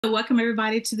Welcome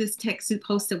everybody to this TechSoup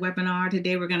hosted webinar.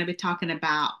 Today we're going to be talking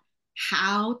about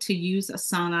how to use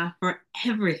Asana for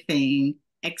everything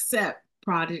except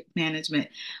project management.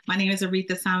 My name is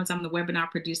Aretha Simons. I'm the webinar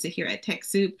producer here at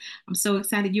TechSoup. I'm so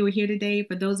excited you are here today.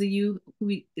 For those of you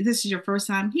who this is your first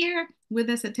time here with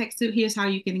us at TechSoup, here's how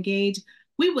you can engage.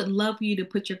 We would love for you to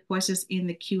put your questions in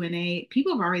the Q&A.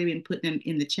 People have already been putting them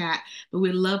in the chat, but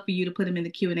we'd love for you to put them in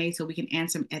the Q&A so we can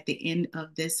answer them at the end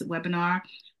of this webinar.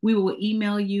 We will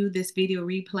email you this video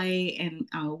replay and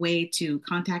a way to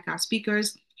contact our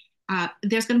speakers.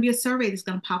 There's going to be a survey that's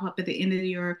going to pop up at the end of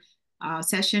your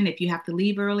session. If you have to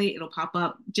leave early, it'll pop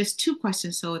up. Just 2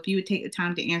 questions. So if you would take the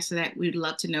time to answer that, we'd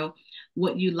love to know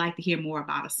what you'd like to hear more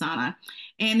about Asana.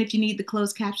 And if you need the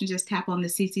closed caption, just tap on the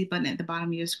CC button at the bottom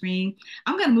of your screen.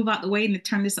 I'm going to move out the way and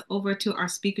turn this over to our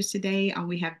speakers today.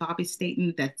 We have Bobby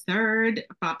Staton III.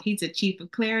 He's the Chief of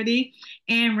Clarity,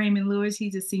 and Raymond Lewis.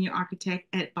 He's a Senior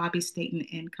Architect at Bobby Staton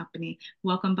and Company.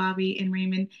 Welcome, Bobby and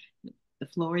Raymond. The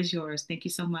floor is yours. Thank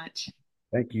you so much.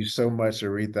 Thank you so much,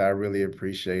 Aretha. I really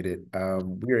appreciate it.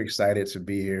 We're excited to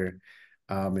be here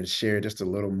and share just a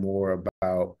little more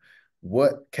about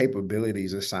what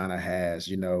capabilities Asana has.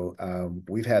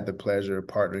 We've had the pleasure of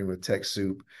partnering with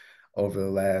TechSoup over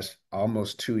the last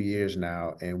almost 2 years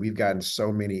now, and we've gotten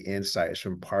so many insights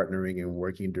from partnering and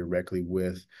working directly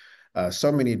with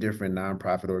so many different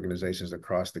nonprofit organizations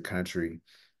across the country.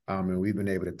 And we've been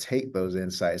able to take those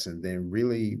insights and then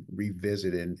really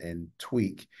revisit and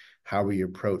tweak how we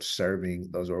approach serving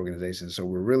those organizations. So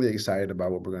we're really excited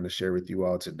about what we're going to share with you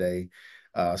all today.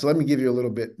 So let me give you a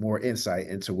little bit more insight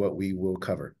into what we will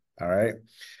cover. All right.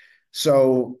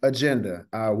 So agenda,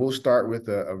 we'll start with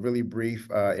a really brief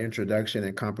introduction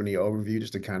and company overview,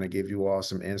 just to kind of give you all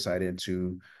some insight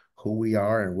into who we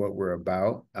are and what we're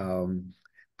about.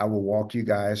 I will walk you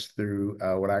guys through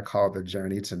what I call the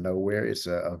journey to nowhere. It's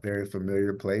a very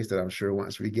familiar place that I'm sure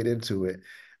once we get into it,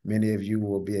 many of you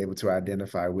will be able to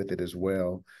identify with it as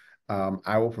well.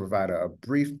 I will provide a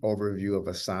brief overview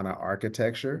of Asana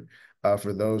architecture.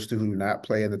 For those who do not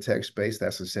play in the tech space,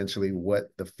 that's essentially what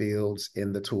the fields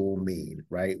in the tool mean,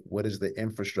 right? What is the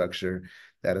infrastructure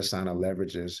that Asana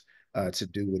leverages to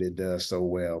do what it does so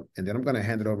well? And then I'm going to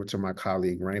hand it over to my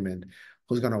colleague, Raymond,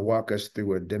 who's going to walk us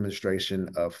through a demonstration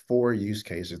of 4 use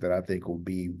cases that I think will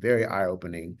be very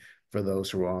eye-opening for those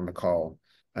who are on the call.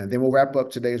 And then we'll wrap up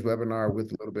today's webinar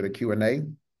with a little bit of Q&A.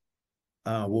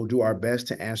 We'll do our best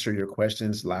to answer your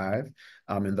questions live.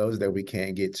 And those that we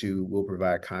can't get to, we'll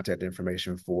provide contact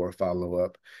information for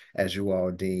follow-up as you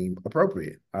all deem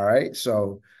appropriate. All right.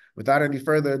 So without any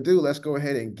further ado, let's go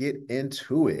ahead and get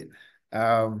into it.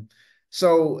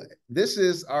 So this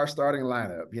is our starting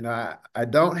lineup. I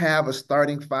don't have a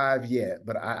starting 5 yet,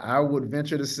 but I would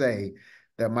venture to say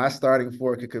that my starting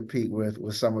 4 could compete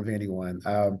with some of anyone.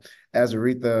 As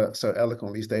Aretha so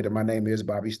eloquently stated, my name is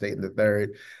Bobby Staton III.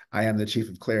 I am the Chief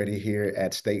of Clarity here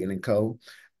at Staton & Co.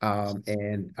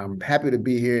 And I'm happy to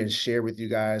be here and share with you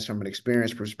guys from an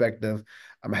experience perspective.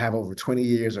 I have over 20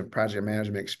 years of project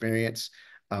management experience.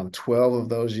 12 of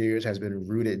those years has been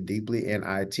rooted deeply in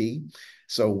IT.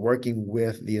 So working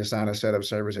with the Asana Setup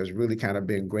Service has really kind of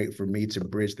been great for me to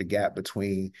bridge the gap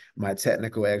between my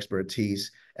technical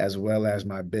expertise as well as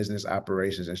my business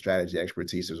operations and strategy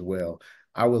expertise as well.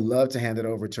 I would love to hand it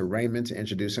over to Raymond to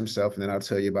introduce himself, and then I'll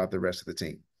tell you about the rest of the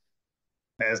team.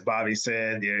 As Bobby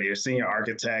said, you're senior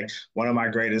architect. One of my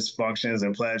greatest functions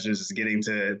and pleasures is getting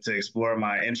to explore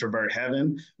my introvert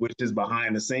heaven, which is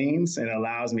behind the scenes, and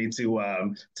allows me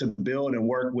to build and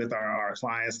work with our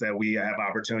clients that we have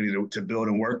opportunity to build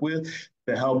and work with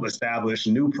to help establish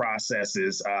new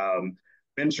processes,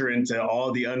 venture into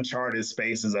all the uncharted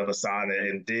spaces of Asana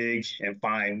and dig and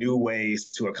find new ways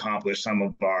to accomplish some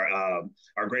of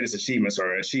our greatest achievements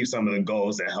or achieve some of the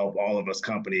goals that help all of us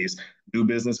companies do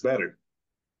business better.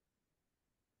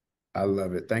 I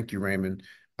love it. Thank you, Raymond.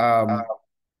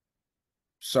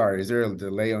 Sorry, is there a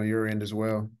delay on your end as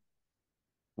well?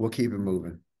 We'll keep it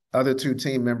moving. Other 2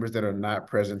 team members that are not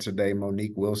present today,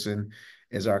 Monique Wilson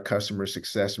is our customer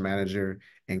success manager,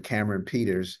 and Cameron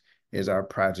Peters is our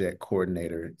project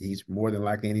coordinator. He's more than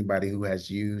likely anybody who has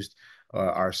used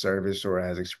our service or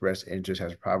has expressed interest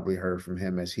has probably heard from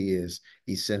him, as he is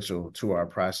essential to our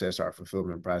process, our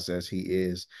fulfillment process. He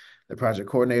is the project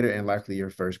coordinator and likely your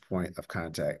first point of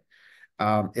contact.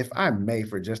 If I may,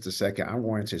 for just a second, I'm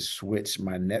going to switch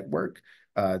my network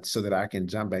so that I can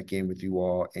jump back in with you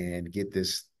all and get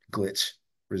this glitch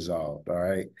resolved. All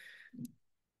right.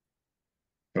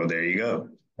 Oh, there you go.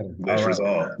 Glitch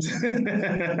resolved.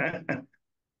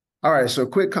 All right, so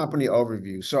quick company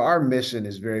overview. So our mission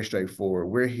is very straightforward.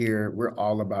 We're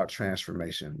all about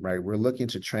transformation, right? We're looking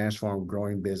to transform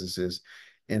growing businesses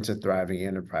into thriving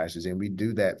enterprises. And we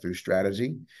do that through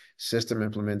strategy, system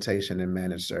implementation, and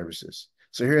managed services.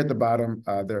 So here at the bottom,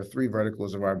 there are three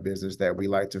verticals of our business that we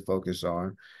like to focus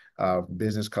on: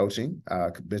 business coaching,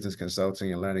 business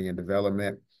consulting, and learning and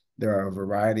development. There are a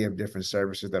variety of different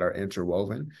services that are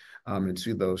interwoven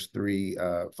into those three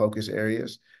focus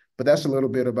areas. But that's a little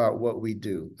bit about what we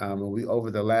do. We, over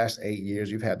the last 8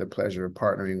 years, we've had the pleasure of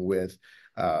partnering with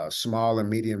small and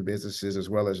medium businesses as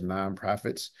well as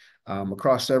nonprofits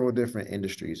across several different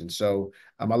industries. And so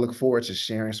I look forward to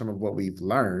sharing some of what we've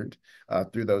learned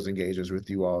through those engagements with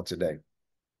you all today.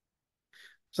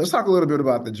 So let's talk a little bit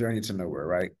about the journey to nowhere,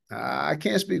 right? I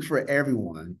can't speak for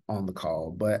everyone on the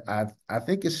call, but I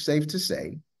think it's safe to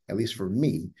say, at least for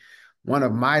me, one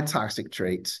of my toxic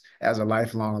traits as a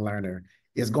lifelong learner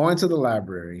is going to the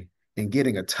library and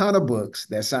getting a ton of books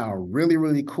that sound really,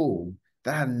 really cool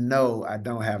that I know I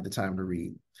don't have the time to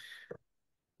read.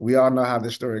 We all know how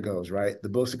this story goes, right? The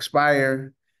books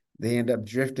expire. They end up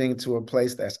drifting to a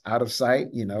place that's out of sight,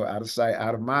 out of sight,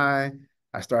 out of mind.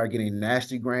 I started getting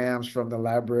nasty grams from the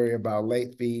library about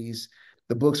late fees.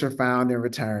 The books are found and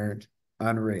returned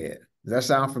unread. Does that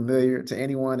sound familiar to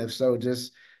anyone? If so,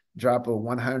 just drop a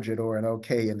 100 or an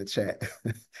okay in the chat.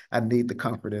 I need the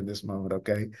comfort in this moment,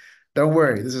 okay? Don't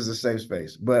worry, this is a safe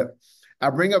space. But I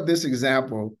bring up this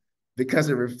example because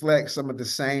it reflects some of the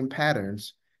same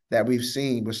patterns that we've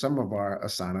seen with some of our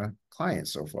Asana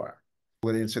clients so far.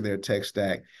 Put into their tech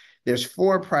stack, there's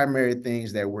four primary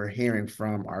things that we're hearing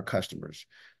from our customers.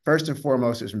 First and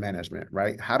foremost is management,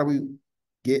 right? How do we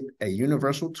get a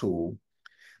universal tool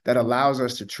that allows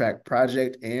us to track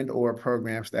project and or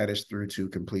program status through to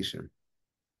completion?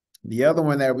 The other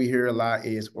one that we hear a lot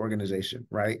is organization,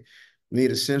 right? We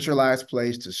need a centralized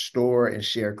place to store and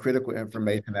share critical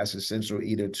information that's essential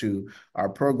either to our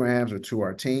programs or to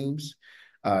our teams.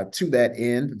 To that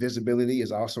end, visibility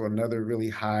is also another really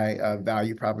high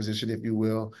value proposition, if you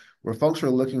will, where folks are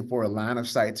looking for a line of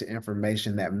sight to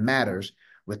information that matters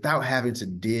without having to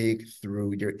dig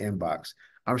through your inbox.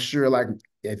 I'm sure, like,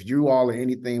 if you all are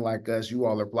anything like us, you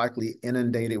all are likely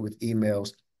inundated with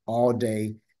emails all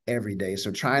day, every day.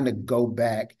 So trying to go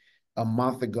back a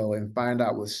month ago and find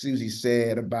out what Susie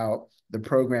said about the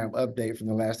program update from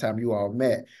the last time you all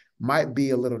met might be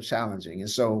a little challenging. And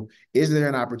so is there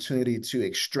an opportunity to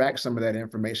extract some of that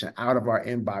information out of our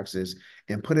inboxes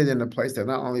and put it in a place that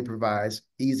not only provides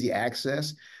easy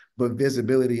access, but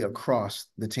visibility across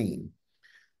the team?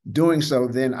 Doing so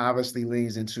then obviously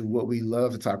leans into what we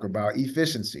love to talk about,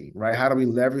 efficiency, right? How do we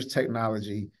leverage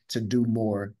technology to do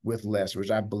more with less, which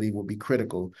I believe will be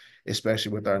critical,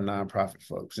 especially with our nonprofit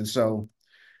folks. And so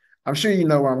I'm sure you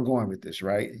know where I'm going with this,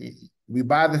 right? We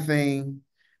buy the thing,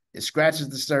 it scratches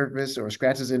the surface or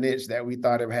scratches an itch that we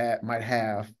thought it might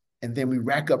have, and then we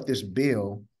rack up this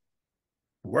bill.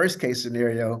 Worst case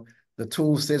scenario, the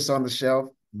tool sits on the shelf,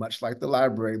 much like the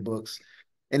library books.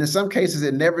 And in some cases,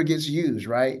 it never gets used,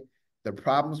 right? The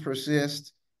problems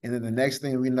persist. And then the next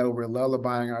thing we know, we're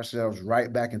lullabying ourselves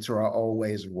right back into our old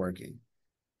ways of working.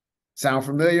 Sound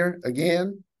familiar?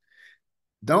 Again,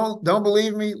 don't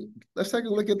believe me? Let's take a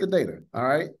look at the data, all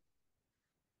right?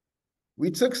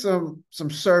 We took some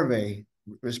survey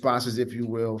responses, if you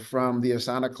will, from the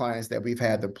Asana clients that we've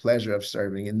had the pleasure of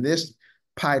serving. And this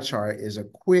pie chart is a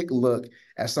quick look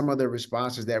at some of the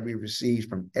responses that we received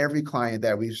from every client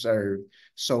that we've served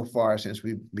so far since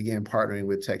we began partnering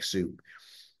with TechSoup.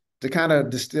 To kind of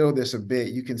distill this a bit,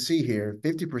 you can see here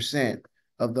 50%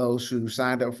 of those who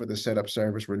signed up for the setup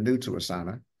service were new to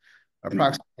Asana.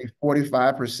 Approximately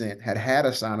 45% had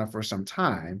Asana for some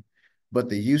time, but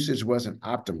the usage wasn't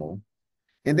optimal.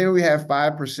 And then we have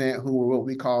 5% who were what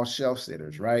we call shelf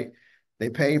sitters, right?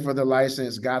 They paid for the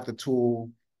license, got the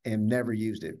tool, and never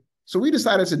used it. So we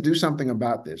decided to do something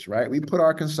about this, right? We put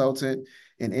our consultant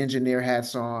and engineer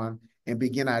hats on and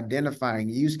began identifying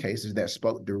use cases that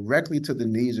spoke directly to the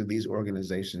needs of these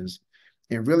organizations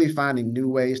and really finding new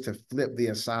ways to flip the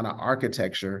Asana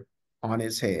architecture on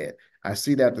its head. I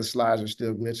see that the slides are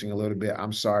still glitching a little bit.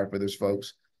 I'm sorry for this,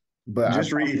 folks. But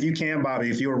just read, if you can, Bobby,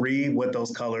 if you'll read what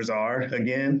those colors are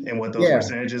again and what those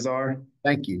percentages are.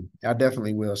 Thank you. I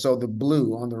definitely will. So the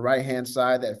blue on the right-hand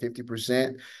side, that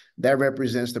 50%, that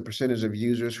represents the percentage of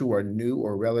users who are new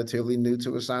or relatively new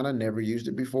to Asana, never used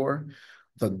it before.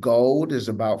 The gold is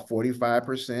about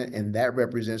 45%, and that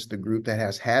represents the group that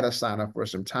has had Asana for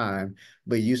some time,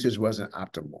 but usage wasn't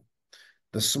optimal.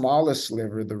 The smallest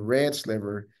sliver, the red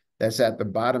sliver that's at the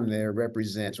bottom there,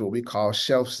 represents what we call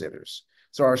shelf sitters.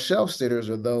 So our shelf sitters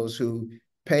are those who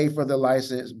pay for the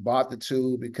license, bought the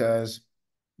tool because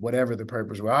whatever the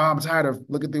purpose was. Oh, I'm tired of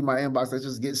looking through my inbox. Let's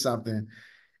just get something.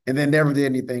 And then never did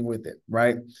anything with it,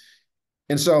 right?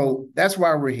 And so that's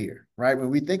why we're here, right? When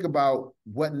we think about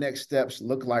what next steps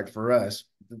look like for us,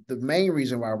 the main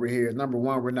reason why we're here is number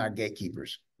one, we're not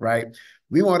gatekeepers, right?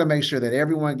 We want to make sure that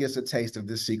everyone gets a taste of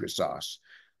this secret sauce.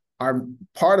 Our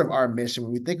part of our mission,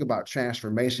 when we think about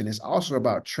transformation, is also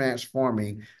about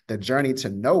transforming the journey to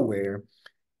nowhere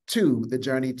to the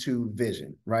journey to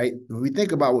vision, right? When we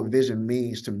think about what vision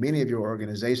means to many of your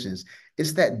organizations,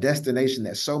 it's that destination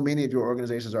that so many of your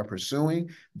organizations are pursuing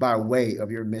by way of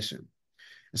your mission.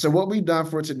 So what we've done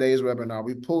for today's webinar,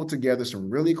 we pulled together some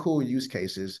really cool use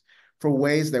cases for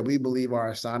ways that we believe our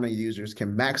Asana users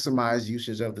can maximize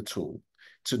usage of the tool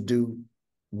to do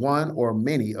one or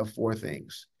many of four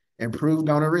things: improve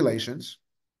donor relations,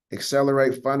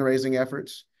 accelerate fundraising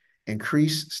efforts,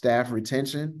 increase staff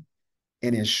retention,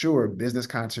 and ensure business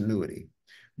continuity.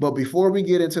 But before we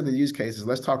get into the use cases,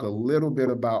 let's talk a little bit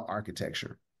about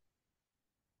architecture.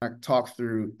 I talk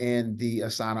through in the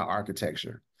Asana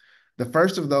architecture. The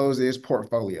first of those is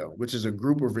portfolio, which is a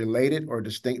group of related or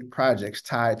distinct projects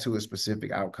tied to a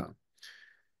specific outcome.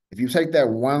 If you take that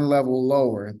one level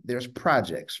lower, there's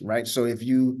projects, right? So if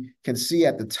you can see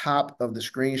at the top of the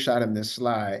screenshot in this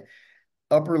slide,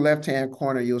 upper left-hand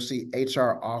corner, you'll see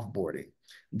HR offboarding.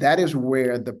 That is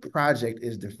where the project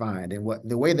is defined. And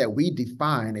the way that we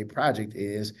define a project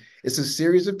is, it's a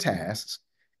series of tasks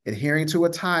adhering to a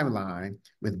timeline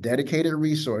with dedicated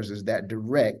resources that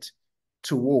direct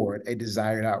toward a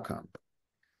desired outcome.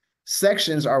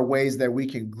 Sections are ways that we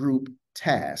can group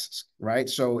tasks, right?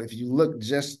 So if you look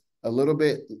just a little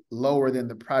bit lower than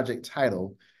the project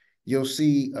title, you'll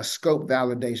see a scope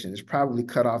validation. It's probably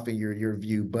cut off in your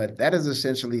view, but that is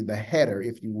essentially the header,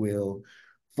 if you will,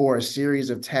 for a series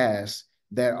of tasks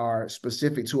that are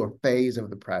specific to a phase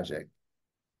of the project.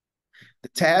 The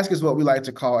task is what we like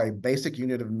to call a basic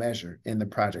unit of measure in the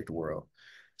project world.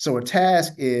 So a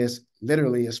task is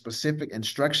literally a specific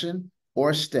instruction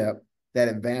or step that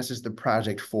advances the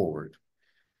project forward.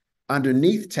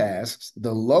 Underneath tasks,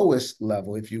 the lowest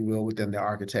level, if you will, within the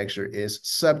architecture is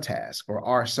subtasks or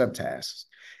are subtasks.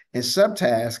 And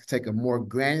subtasks take a more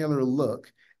granular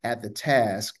look at the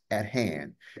task at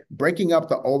hand, breaking up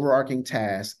the overarching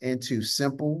task into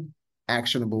simple,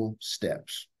 actionable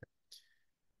steps.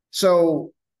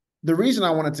 So the reason I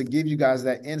wanted to give you guys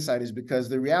that insight is because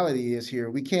the reality is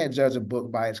here, we can't judge a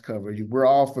book by its cover. We're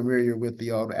all familiar with the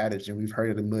old adage, and we've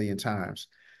heard it a million times.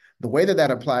 The way that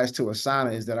that applies to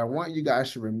Asana is that I want you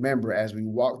guys to remember as we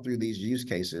walk through these use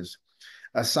cases,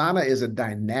 Asana is a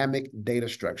dynamic data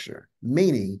structure,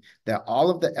 meaning that all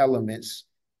of the elements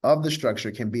of the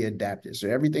structure can be adapted. So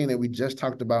everything that we just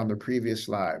talked about on the previous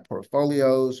slide,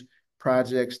 portfolios,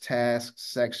 projects,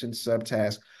 tasks, sections,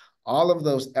 subtasks, all of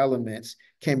those elements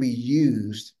can be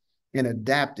used and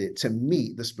adapted to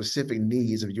meet the specific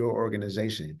needs of your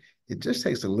organization. It just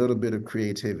takes a little bit of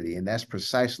creativity, and that's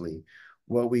precisely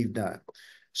what we've done.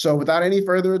 So without any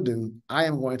further ado, I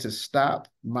am going to stop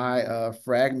my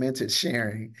fragmented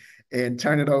sharing and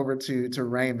turn it over to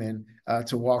Raymond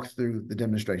to walk through the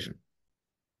demonstration.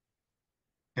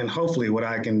 And hopefully what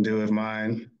I can do if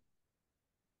mine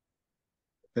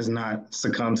does not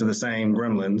succumb to the same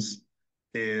gremlins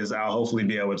is I'll hopefully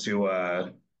be able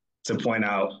to point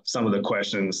out some of the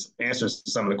questions, answer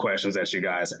some of the questions that you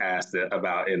guys asked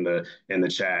about in the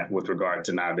chat with regard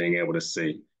to not being able to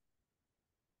see.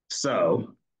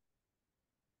 So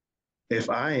if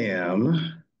I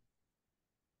am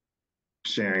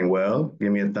sharing well,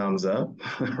 give me a thumbs up,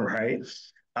 right?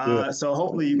 So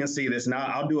hopefully you can see this. Now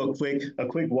I'll do a quick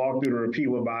walkthrough to repeat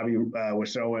what Bobby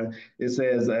was showing. It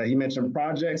says he mentioned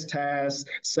projects, tasks,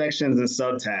 sections, and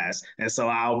subtasks. And so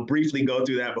I'll briefly go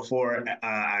through that before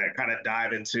I kind of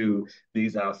dive into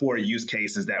these 4 use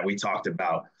cases that we talked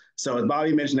about. So as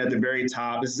Bobby mentioned at the very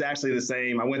top, this is actually the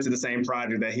same. I went to the same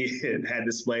project that he had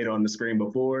displayed on the screen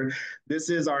before. This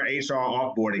is our HR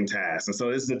offboarding task. And so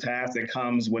this is a task that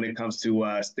comes when it comes to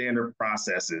standard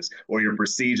processes or your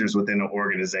procedures within an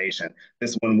organization.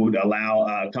 This one would allow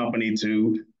a company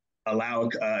to allow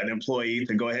an employee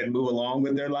to go ahead and move along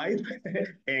with their life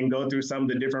and go through some of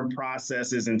the different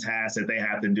processes and tasks that they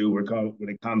have to do when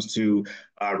it comes to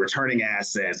returning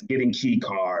assets, getting key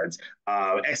cards,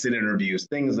 exit interviews,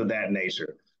 things of that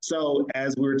nature. So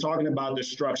as we were talking about the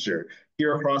structure,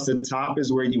 here across the top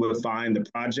is where you would find the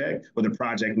project or the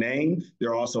project name. There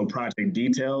are also project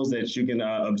details that you can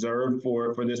observe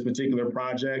for this particular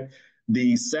project.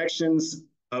 The sections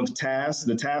of tasks.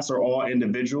 The tasks are all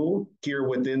individual here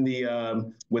within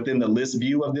the list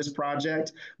view of this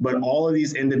project, but all of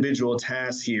these individual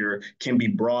tasks here can be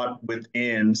brought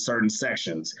within certain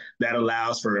sections. That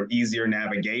allows for easier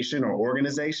navigation or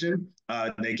organization.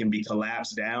 They can be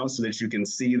collapsed down so that you can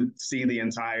see the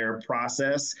entire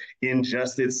process in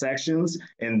just its sections,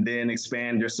 and then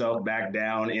expand yourself back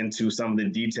down into some of the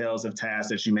details of tasks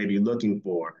that you may be looking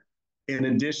for. In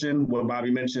addition, what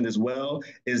Bobby mentioned as well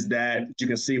is that you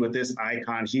can see with this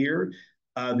icon here,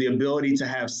 the ability to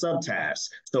have subtasks.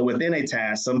 So within a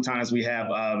task, sometimes we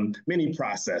have many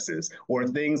processes or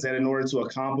things that in order to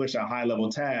accomplish a high level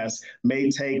task may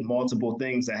take multiple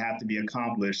things that have to be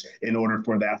accomplished in order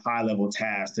for that high level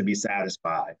task to be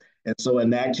satisfied. And so in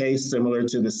that case, similar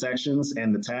to the sections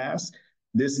and the tasks,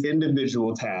 this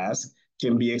individual task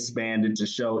can be expanded to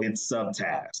show its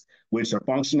subtasks, which are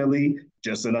functionally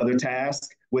just another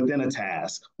task within a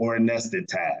task or a nested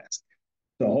task.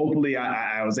 So hopefully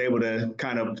I was able to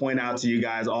kind of point out to you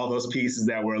guys all those pieces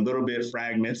that were a little bit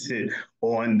fragmented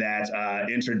on that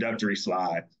introductory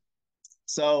slide.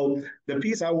 So the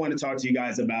piece I want to talk to you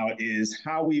guys about is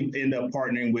how we end up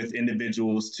partnering with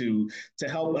individuals to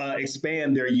help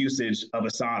expand their usage of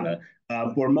Asana.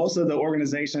 For most of the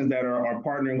organizations that are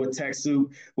partnering with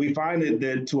TechSoup, we find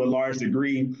that to a large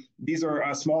degree, these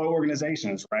are small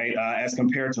organizations, right, as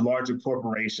compared to larger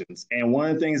corporations. And one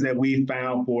of the things that we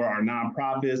found for our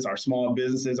nonprofits, our small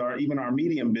businesses, or even our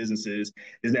medium businesses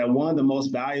is that one of the most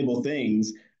valuable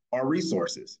things are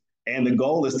resources. And the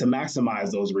goal is to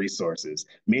maximize those resources,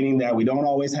 meaning that we don't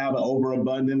always have an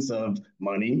overabundance of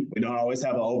money. We don't always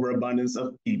have an overabundance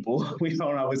of people. We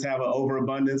don't always have an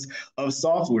overabundance of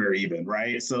software even,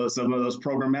 right? So some of those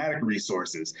programmatic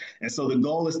resources. And so the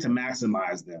goal is to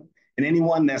maximize them. And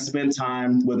anyone that spent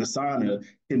time with Asana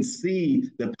can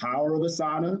see the power of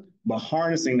Asana, but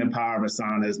harnessing the power of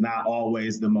Asana is not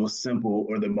always the most simple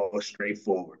or the most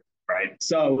straightforward, right?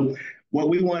 So what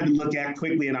we wanted to look at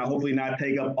quickly, and I'll hopefully not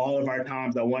take up all of our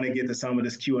time, I want to get to some of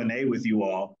this Q&A with you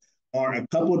all, are a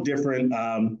couple different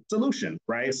solutions,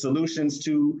 right? Solutions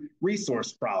to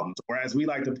resource problems, or as we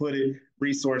like to put it,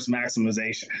 resource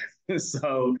maximization.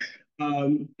 So,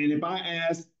 and if I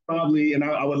ask probably, and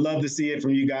I would love to see it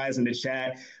from you guys in the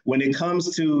chat, when it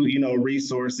comes to,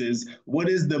 resources, what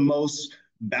is the most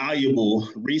valuable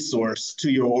resource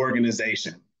to your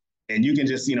organization? And you can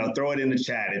just, throw it in the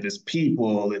chat. If it's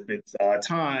people, if it's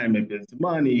time, if it's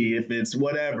money, if it's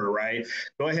whatever, right?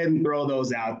 Go ahead and throw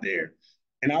those out there.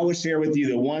 And I will share with you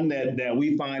the one that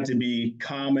we find to be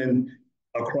common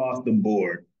across the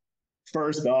board.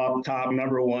 First off, top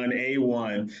number one,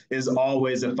 A1 is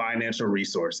always the financial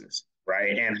resources,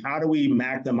 right? And how do we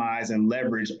maximize and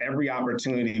leverage every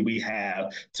opportunity we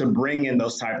have to bring in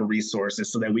those type of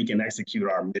resources so that we can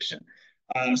execute our mission?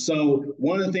 So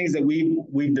one of the things that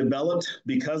we've developed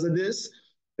because of this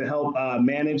to help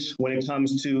manage when it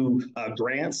comes to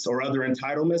grants or other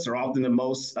entitlements are often the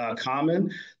most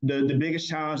common. The biggest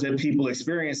challenge that people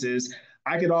experience is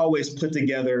I could always put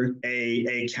together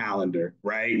a calendar,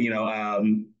 right?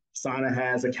 Asana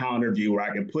has a calendar view where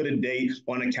I can put a date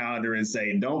on a calendar and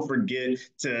say, don't forget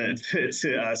to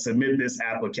submit this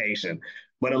application.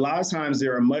 But a lot of times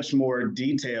there are much more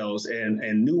details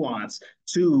and nuance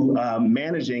to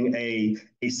managing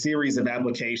a series of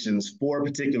applications for a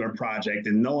particular project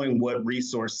and knowing what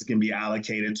resources can be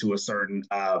allocated to a certain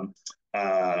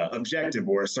objective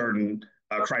or a certain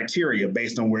criteria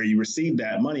based on where you receive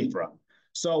that money from.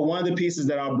 So one of the pieces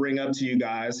that I'll bring up to you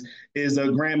guys is a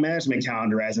grant management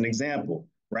calendar as an example,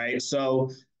 right?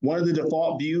 So one of the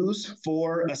default views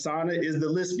for Asana is the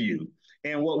list view.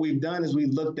 And what we've done is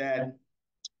we've looked at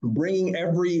bringing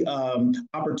every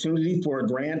opportunity for a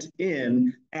grant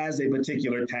in as a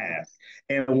particular task.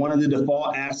 And one of the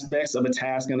default aspects of a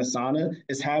task in Asana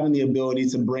is having the ability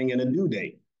to bring in a due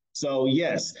date. So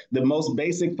yes, the most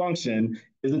basic function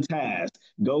is a task.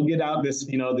 Go get out this,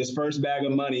 this first bag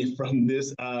of money from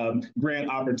this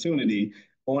grant opportunity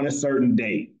on a certain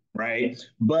date, right?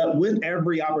 But with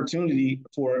every opportunity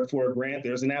for a grant,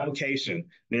 there's an application.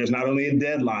 There's not only a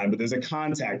deadline, but there's a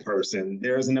contact person.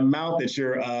 There's an amount that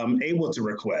you're able to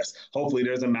request. Hopefully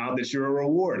there's an amount that you're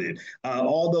rewarded.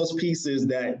 All those pieces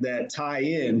that tie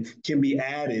in can be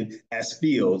added as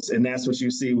fields. And that's what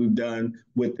you see we've done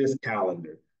with this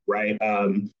calendar, right?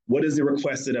 What is the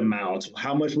requested amount?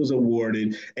 How much was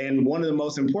awarded? And one of the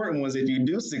most important ones, if you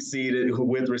do succeed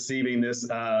with receiving this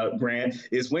grant,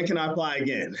 is when can I apply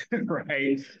again,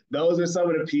 right? Those are some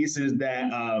of the pieces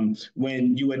that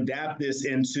when you adapt this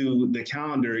into the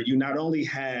calendar, you not only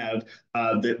have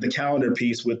the calendar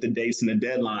piece with the dates and the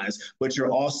deadlines, but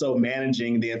you're also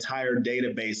managing the entire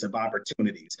database of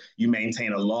opportunities. You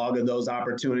maintain a log of those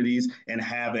opportunities and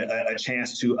have a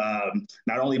chance to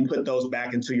not only put those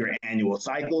back into your annual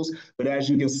cycles, but as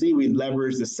you can see, we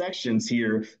leverage the sections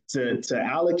here to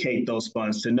allocate those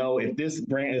funds to know if this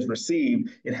grant is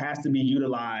received, it has to be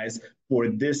utilized for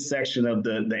this section of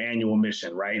the annual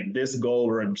mission, right? This goal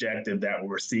or objective that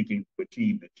we're seeking to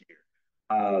achieve this year.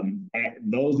 And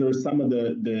those are some of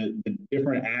the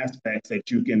different aspects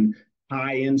that you can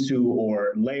tie into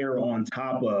or layer on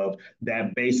top of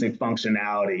that basic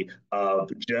functionality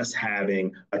of just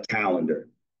having a calendar.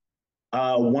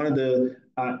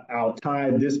 I'll tie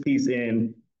this piece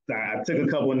in. I took a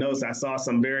couple of notes. I saw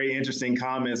some very interesting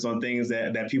comments on things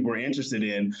that people were interested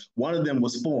in. One of them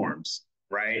was forms,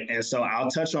 right? And so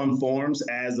I'll touch on forms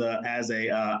as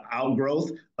a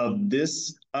outgrowth of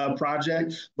this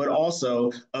project, but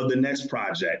also of the next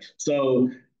project. So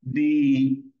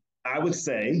I would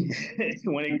say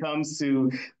when it comes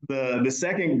to the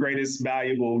second greatest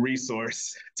valuable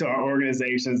resource to our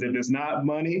organizations, if it's not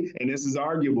money, and this is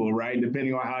arguable, right?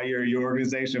 Depending on how your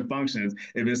organization functions,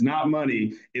 if it's not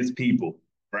money, it's people.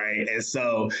 Right. And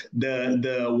so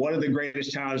the one of the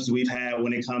greatest challenges we've had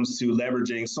when it comes to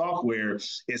leveraging software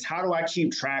is how do I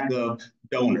keep track of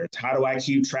donors? How do I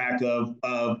keep track of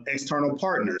external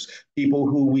partners, people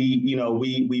who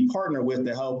we partner with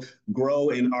to help grow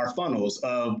in our funnels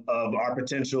of our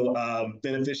potential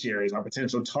beneficiaries, our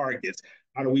potential targets?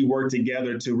 How do we work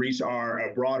together to reach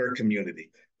our broader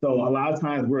community? So a lot of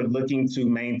times we're looking to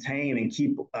maintain and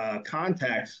keep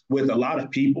contact with a lot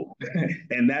of people,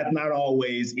 and that's not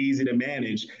always easy to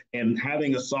manage. And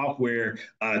having a software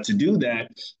to do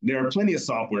that, there are plenty of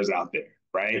softwares out there,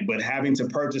 right? But having to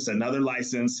purchase another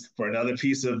license for another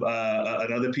piece of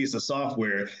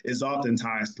software is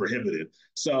oftentimes prohibitive.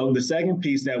 So the second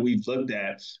piece that we've looked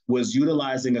at was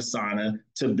utilizing Asana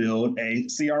to build a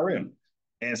CRM.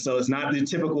 And so it's not the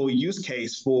typical use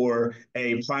case for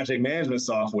a project management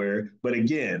software, but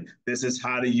again, this is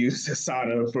how to use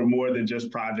Asana for more than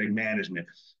just project management.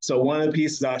 So one of the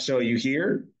pieces I'll show you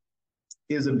here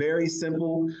is a very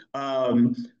simple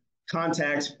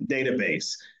contact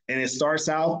database. And it starts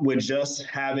out with just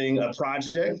having a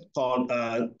project called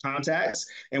contacts,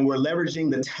 and we're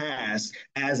leveraging the task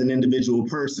as an individual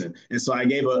person. And so I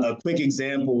gave a quick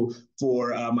example for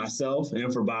myself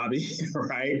and for Bobby,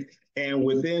 right? And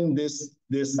within this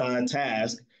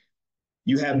task,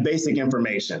 you have basic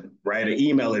information, right? An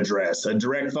email address, a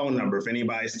direct phone number if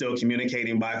anybody's still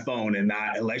communicating by phone and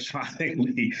not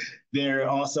electronically. There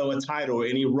also a title,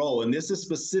 any role, and this is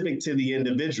specific to the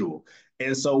individual.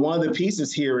 And so one of the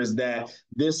pieces here is that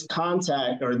this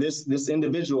contact or this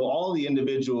individual, all the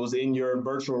individuals in your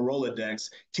virtual Rolodex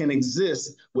can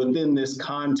exist within this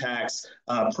contacts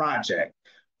project.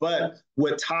 But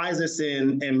what ties us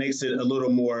in and makes it a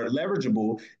little more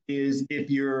leverageable is if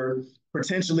you're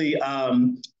potentially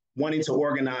wanting to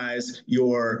organize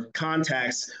your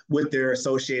contacts with their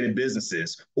associated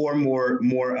businesses, or more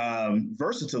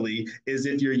versatilely is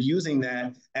if you're using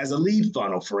that as a lead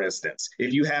funnel, for instance.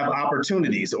 If you have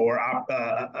opportunities or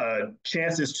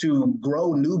chances to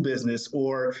grow new business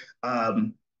or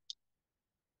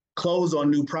close on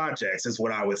new projects is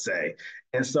what I would say.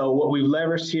 And so what we've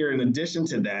leveraged here in addition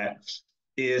to that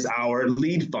is our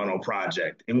lead funnel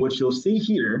project. And what you'll see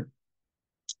here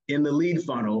in the lead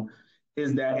funnel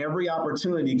is that every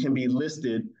opportunity can be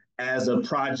listed as a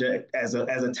project, as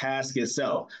a task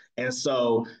itself. And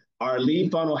so our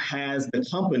lead funnel has the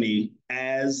company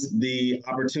as the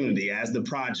opportunity, as the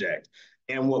project.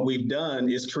 And what we've done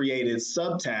is created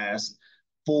subtasks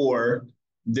for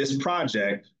this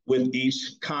project with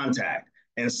each contact.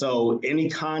 And so any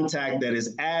contact that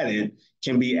is added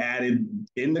can be added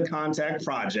in the contact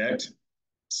project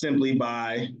simply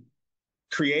by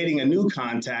creating a new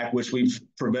contact, which we've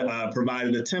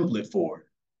provided a template for.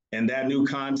 And that new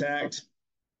contact,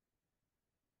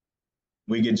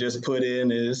 we could just put in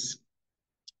is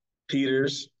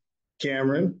Peters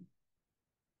Cameron,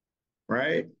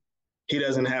 right? He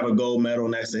doesn't have a gold medal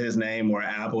next to his name or an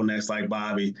apple next like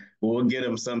Bobby, but we'll get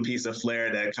him some piece of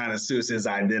flair that kind of suits his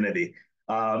identity.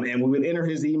 And we would enter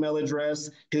his email address,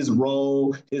 his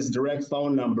role, his direct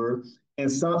phone number, and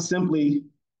simply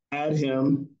add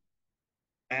him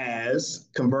as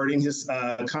converting his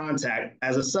contact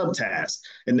as a subtask.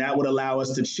 And that would allow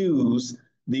us to choose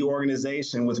the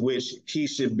organization with which he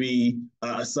should be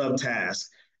a subtask.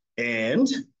 And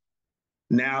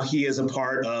now he is a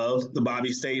part of the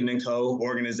Bobby Staton and Co.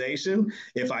 organization.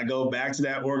 If I go back to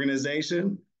that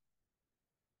organization,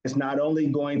 it's not only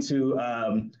going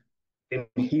to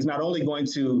he's not only going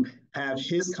to have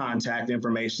his contact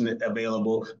information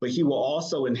available, but he will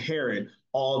also inherit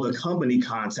all the company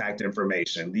contact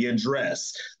information, the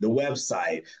address, the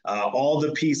website, all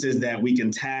the pieces that we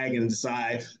can tag and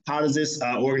decide how does this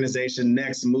organization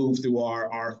next move through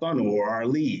our funnel or our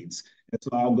leads. And so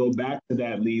I'll go back to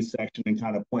that lead section and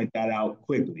kind of point that out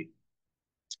quickly.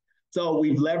 So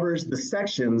we've leveraged the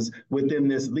sections within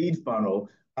this lead funnel,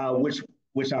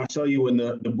 which I'll show you in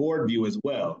the board view as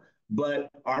well. But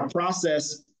our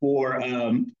process for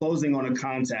closing on a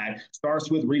contact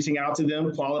starts with reaching out to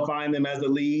them, qualifying them as a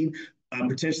lead,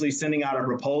 potentially sending out a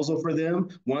proposal for them.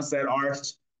 Once that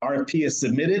RFP is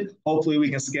submitted, hopefully we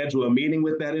can schedule a meeting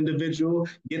with that individual,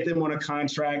 get them on a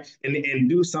contract, and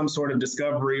do some sort of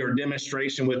discovery or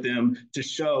demonstration with them to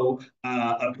show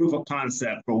a proof of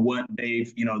concept for what they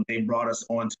brought us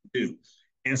on to do.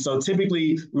 And so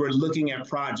typically we're looking at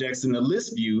projects in the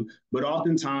list view, but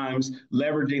oftentimes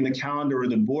leveraging the calendar or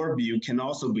the board view can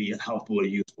also be helpful or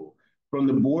useful. From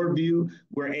the board view,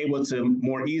 we're able to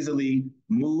more easily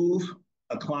move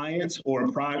a client or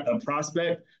a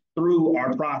prospect through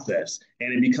our process.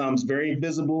 And it becomes very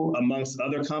visible amongst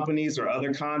other companies or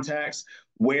other contacts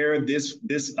where this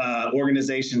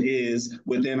organization is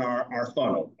within our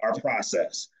funnel, our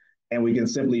process. And we can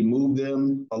simply move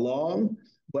them along.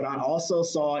 But I also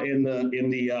saw in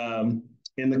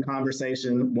the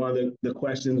conversation, one of the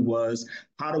questions was,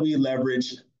 how do we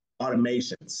leverage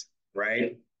automations,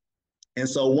 right? And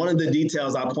so one of the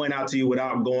details I'll point out to you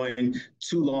without going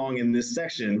too long in this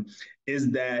section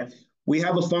is that we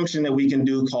have a function that we can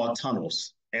do called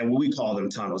tunnels, and we call them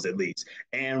tunnels at least.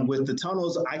 And with the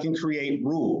tunnels, I can create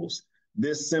rules.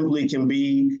 This simply can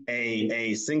be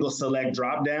a single select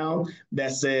dropdown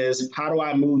that says, how do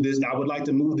I move this? I would like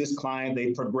to move this client.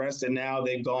 They progressed and now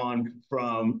they've gone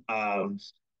from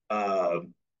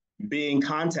being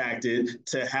contacted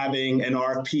to having an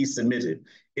RFP submitted.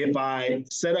 If I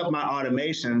set up my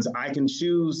automations, I can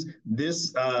choose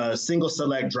this single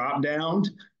select dropdown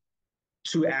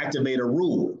to activate a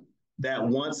rule that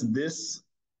once this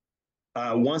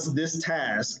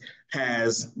task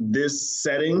has this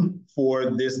setting for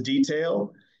this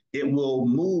detail, it will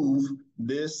move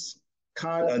this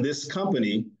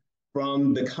company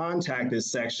from the contacted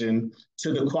section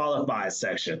to the qualified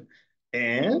section.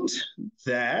 And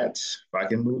that, if I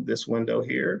can move this window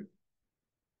here,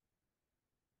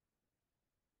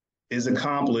 is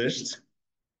accomplished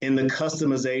in the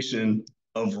customization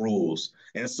of rules.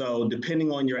 And so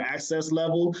depending on your access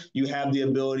level, you have the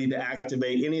ability to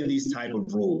activate any of these type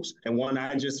of rules. And one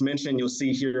I just mentioned, you'll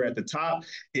see here at the top,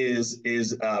 is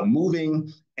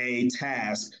moving a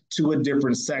task to a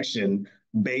different section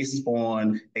based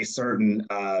on a certain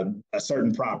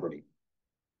property.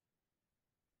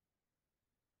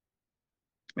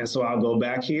 And so I'll go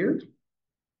back here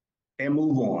and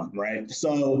move on, right?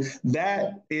 So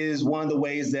that is one of the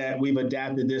ways that we've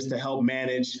adapted this to help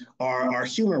manage our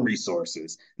human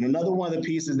resources. And another one of the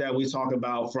pieces that we talk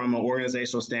about from an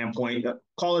organizational standpoint,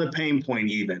 call it a pain point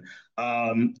even,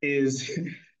 is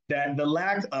that the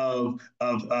lack of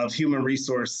human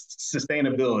resource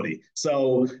sustainability.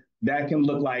 So that can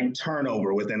look like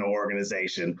turnover within an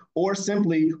organization, or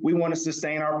simply we want to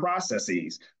sustain our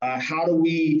processes. How do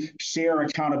we share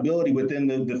accountability within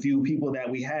the few people that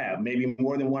we have? Maybe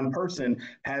more than one person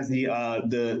has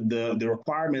the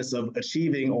requirements of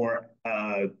achieving or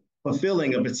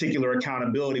fulfilling a particular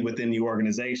accountability within the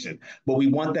organization, but we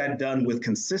want that done with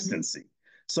consistency.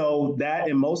 So that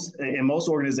in most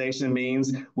organizations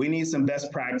means we need some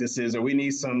best practices, or we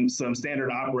need some standard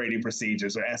operating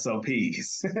procedures, or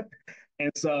SOPs.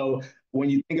 And so when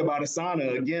you think about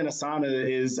Asana, again, Asana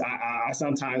is, I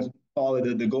sometimes call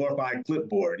it the glorified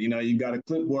clipboard. You know, you've got a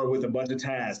clipboard with a bunch of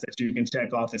tasks that you can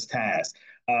check off as tasks.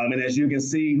 And as you can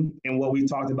see in what we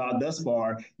talked about thus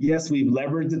far, yes, we've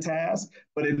leveraged the task,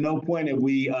 but at no point have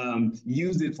we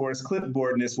used it for its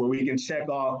clipboardness where we can check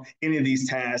off any of these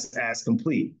tasks as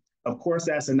complete. Of course,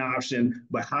 that's an option,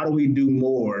 but how do we do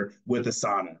more with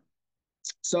Asana?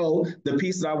 So the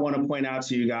piece that I want to point out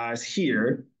to you guys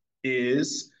here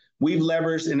is we've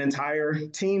leveraged an entire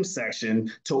team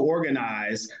section to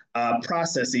organize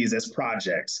processes as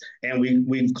projects. And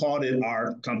we've called it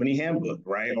our company handbook,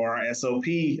 right? Or our SOP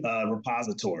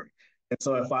repository. And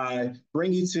so if I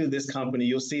bring you to this company,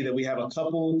 you'll see that we have a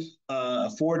couple,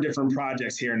 4 different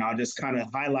projects here, and I'll just kind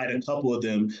of highlight a couple of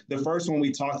them. The first one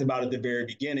we talked about at the very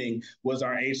beginning was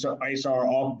our HR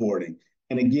offboarding.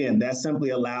 And again, that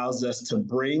simply allows us to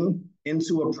bring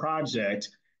into a project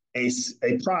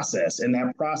a process, and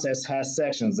that process has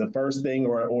sections. The first thing,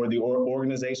 or the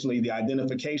organizationally, the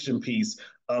identification piece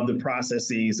of the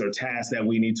processes or tasks that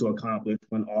we need to accomplish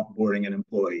when offboarding an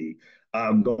employee.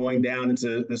 Going down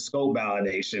into the scope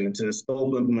validation, into the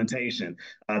scope implementation,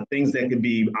 things that could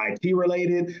be IT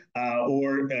related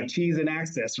or keys and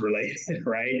access related,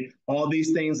 right? All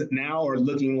these things now are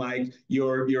looking like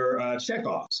your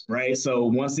checkoffs, right? So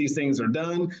once these things are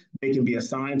done, they can be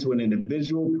assigned to an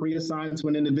individual, pre-assigned to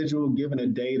an individual, given a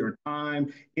date or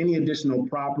time, any additional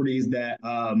properties that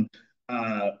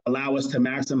allow us to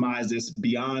maximize this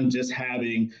beyond just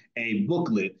having a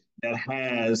booklet that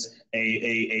has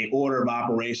a order of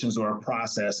operations or a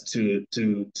process to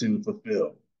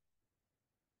fulfill.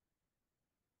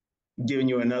 Giving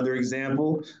you another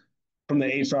example, from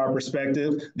the HR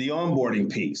perspective, the onboarding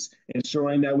piece,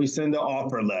 ensuring that we send the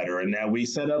offer letter and that we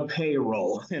set up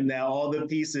payroll and that all the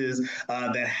pieces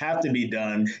that have to be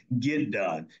done get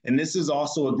done. And this is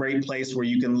also a great place where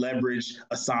you can leverage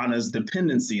Asana's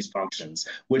dependencies functions,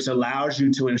 which allows you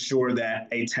to ensure that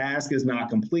a task is not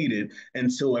completed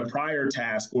until a prior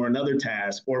task or another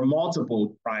task or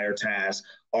multiple prior tasks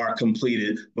are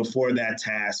completed before that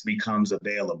task becomes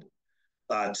available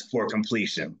for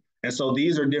completion. And so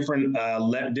these are different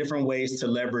ways to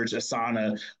leverage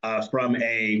Asana from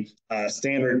a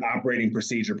standard operating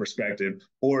procedure perspective,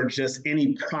 or just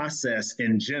any process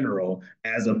in general,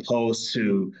 as opposed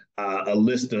to a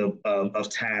list of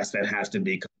tasks that has to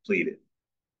be completed.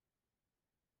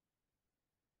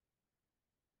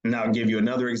 And I'll give you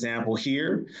another example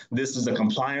here. This is a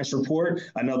compliance report.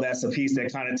 I know that's a piece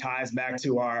that kind of ties back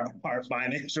to our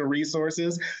financial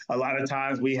resources. A lot of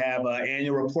times we have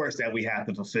annual reports that we have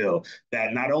to fulfill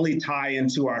that not only tie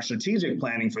into our strategic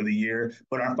planning for the year,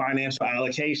 but our financial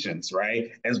allocations,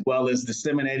 right? As well as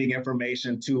disseminating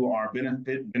information to our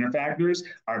benefactors,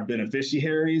 our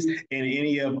beneficiaries, and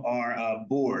any of our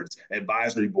boards,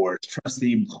 advisory boards,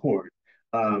 trustee boards.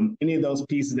 Any of those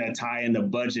pieces that tie into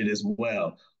budget as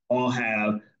well all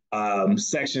have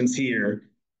sections here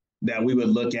that we would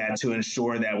look at to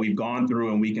ensure that we've gone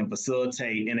through and we can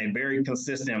facilitate in a very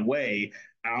consistent way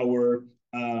our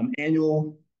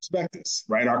annual prospectus,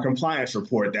 right? Our compliance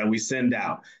report that we send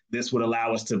out. This would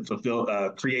allow us to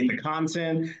create the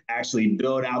content, actually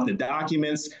build out the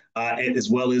documents, as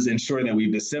well as ensure that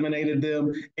we've disseminated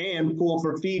them and pull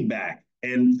for feedback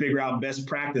and figure out best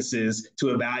practices to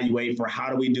evaluate for how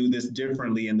do we do this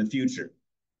differently in the future.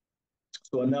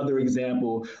 So another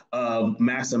example of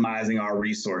maximizing our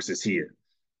resources here.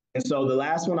 And so the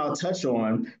last one I'll touch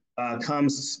on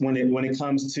comes when it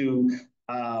comes to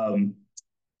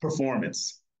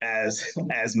performance as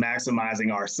maximizing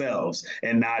ourselves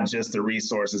and not just the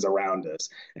resources around us.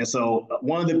 And so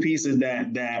one of the pieces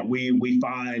that we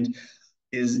find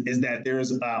is that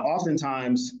there's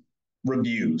oftentimes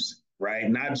reviews, right?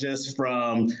 Not just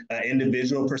from an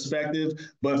individual perspective,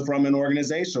 but from an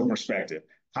organizational perspective.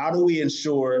 How do we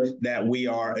ensure that we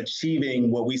are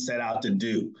achieving what we set out to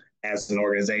do as an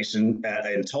organization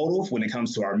in total when it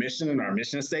comes to our mission and our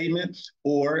mission statement,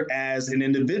 or as an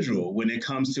individual when it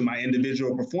comes to my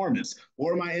individual performance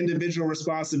or my individual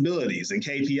responsibilities and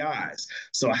KPIs?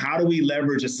 So how do we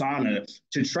leverage Asana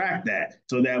to track that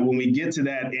so that when we get to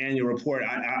that annual report,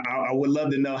 I would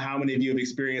love to know how many of you have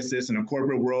experienced this in a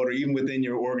corporate world or even within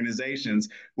your organizations,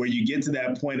 where you get to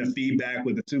that point of feedback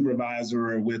with a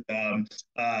supervisor or with a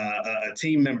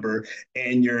team member,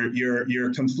 and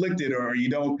you're conflicted or you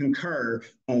don't concur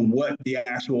on what the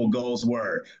actual goals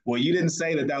were. Well, you didn't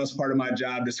say that was part of my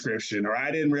job description, or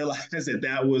I didn't realize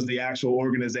that was the actual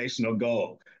organizational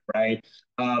goal, right?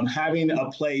 Having a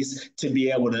place to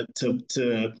be able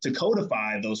to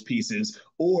codify those pieces,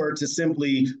 or to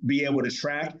simply be able to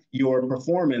track your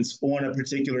performance on a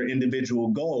particular individual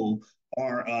goal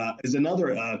is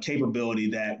another capability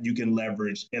that you can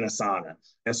leverage in Asana.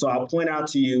 And so I'll point out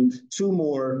to you two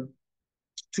more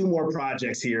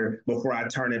projects here before I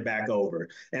turn it back over.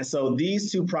 And so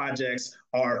these two projects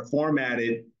are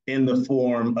formatted in the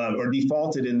form of, or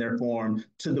defaulted in their form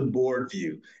to the board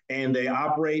view. And they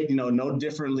operate, no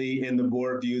differently in the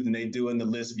board view than they do in the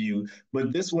list view.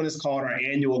 But this one is called our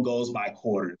annual goals by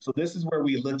quarter. So this is where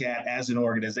we look at, as an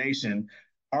organization,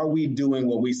 are we doing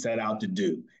what we set out to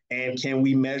do? And can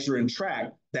we measure and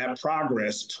track that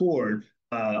progress toward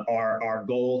our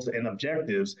goals and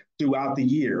objectives throughout the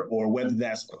year, or whether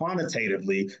that's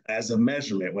quantitatively as a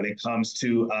measurement when it comes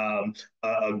to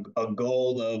a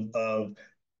goal of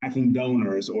tracking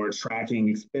donors, or tracking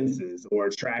expenses, or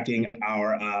tracking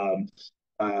our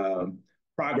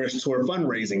progress toward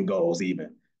fundraising goals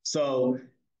even. So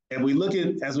As we look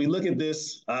at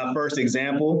this first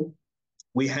example,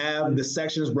 we have the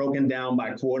sections broken down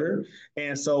by quarter.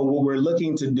 And so what we're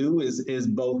looking to do is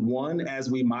both one,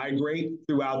 as we migrate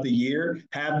throughout the year,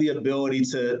 have the ability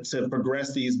to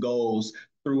progress these goals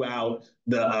throughout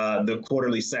the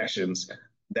quarterly sections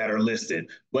that are listed.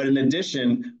 But in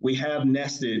addition, we have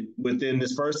nested within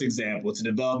this first example to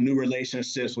develop new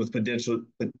relationships with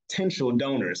potential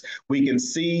donors. We can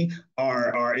see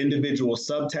our individual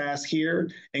subtasks here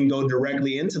and go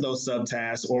directly into those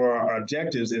subtasks or our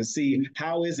objectives and see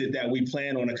how is it that we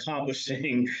plan on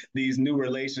accomplishing these new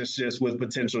relationships with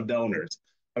potential donors.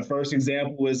 A first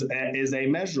example is a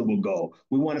measurable goal.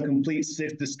 We want to complete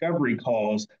 6 discovery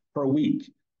calls per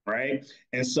week, right?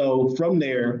 And so from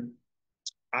there,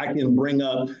 I can bring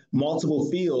up multiple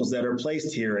fields that are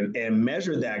placed here and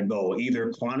measure that goal,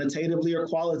 either quantitatively or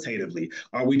qualitatively.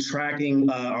 Are we tracking,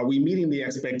 are we meeting the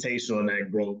expectation on that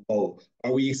goal?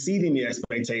 Are we exceeding the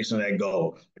expectation of that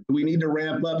goal? Do we need to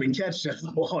ramp up and catch up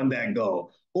on that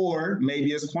goal? Or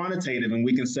maybe it's quantitative and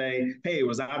we can say, hey, it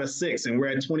was out of 6 and we're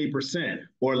at 20%,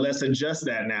 or let's adjust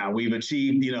that now. We've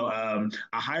achieved, a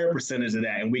higher percentage of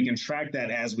that and we can track that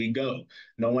as we go.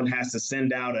 No one has to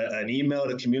send out an email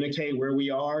to communicate where we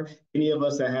are. Any of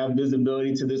us that have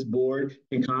visibility to this board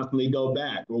can constantly go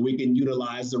back, or we can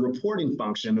utilize the reporting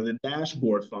function or the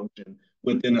dashboard function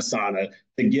within Asana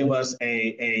to give us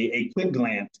a quick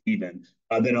glance even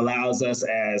that allows us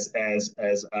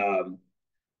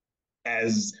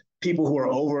as people who are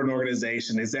over an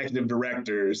organization, executive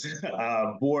directors,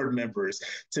 board members,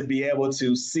 to be able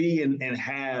to see and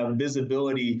have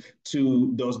visibility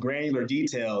to those granular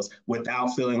details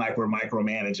without feeling like we're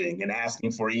micromanaging and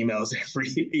asking for emails,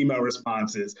 email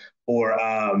responses, or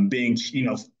being,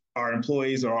 our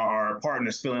employees or our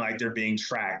partners feeling like they're being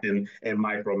tracked and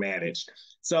micromanaged.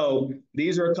 So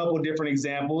these are a couple of different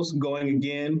examples. Going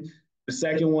again, the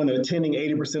second one, attending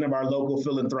 80% of our local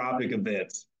philanthropic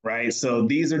events, right? So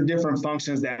these are different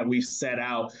functions that we've set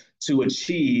out to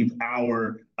achieve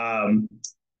our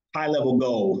high-level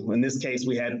goal. In this case,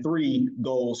 we had 3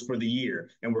 goals for the year,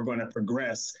 and we're going to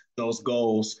progress those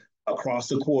goals across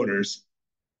the quarters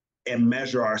and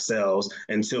measure ourselves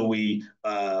until we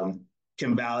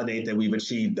can validate that we've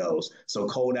achieved those. So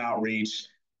cold outreach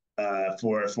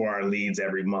for our leads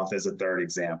every month is a third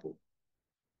example.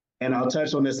 And I'll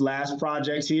touch on this last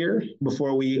project here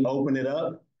before we open it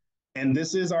up. And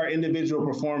this is our individual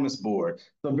performance board.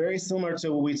 So very similar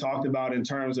to what we talked about in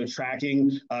terms of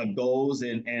tracking goals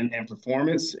and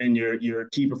performance and your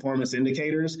key performance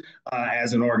indicators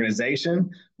as an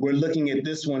organization. We're looking at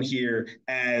this one here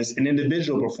as an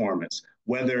individual performance,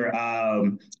 whether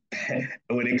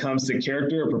when it comes to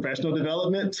character or professional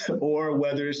development, or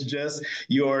whether it's just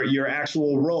your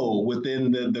actual role within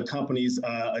the company's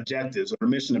objectives or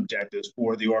mission objectives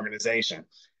for the organization.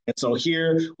 And so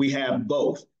here we have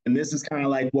both. And this is kind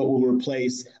of like what will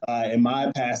replace, in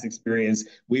my past experience,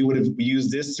 we would have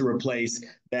used this to replace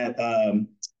that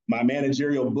my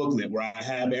managerial booklet where I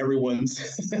have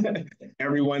everyone's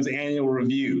annual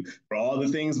review for all the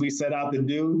things we set out to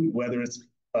do, whether it's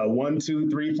 1, 2,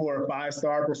 3, 4, or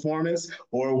 5-star performance,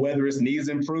 or whether it's needs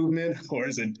improvement, or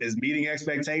is meeting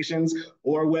expectations,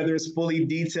 or whether it's fully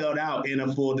detailed out in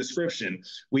a full description.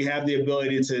 We have the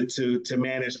ability to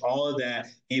manage all of that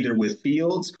either with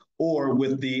fields or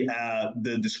with the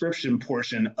description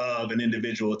portion of an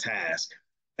individual task.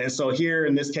 And so here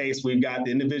in this case, we've got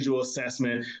the individual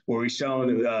assessment where we've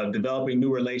shown developing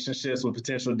new relationships with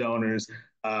potential donors,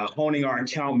 honing our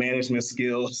account management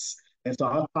skills. And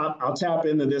so I'll tap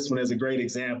into this one as a great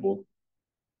example.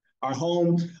 Our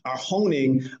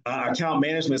honing account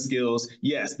management skills,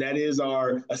 yes, that is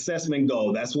our assessment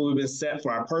goal. That's what we've been set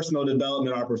for our personal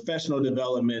development, our professional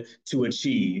development to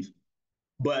achieve.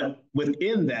 But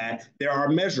within that, there are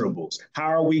measurables. How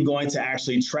are we going to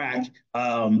actually track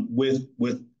with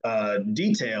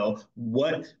detail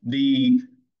what the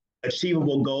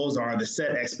achievable goals are, the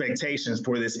set expectations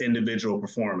for this individual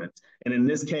performance? And in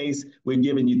this case, we've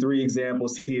given you 3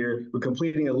 examples here. We're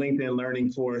completing a LinkedIn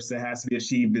learning course that has to be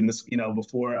achieved in this,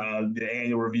 before the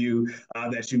annual review,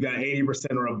 that you got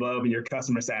 80% or above in your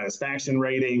customer satisfaction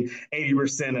rating,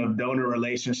 80% of donor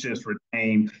relationships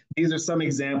retained. These are some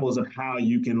examples of how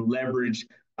you can leverage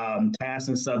tasks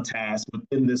and subtasks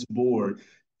within this board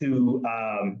to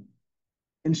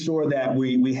ensure that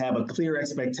we have a clear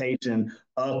expectation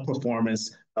of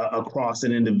performance across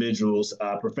an individual's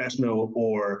professional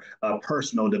or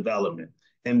personal development.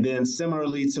 And then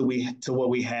similarly to what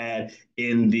we had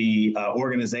in the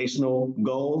organizational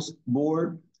goals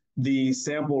board, the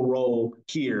sample role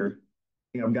here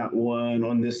I've got one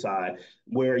on this side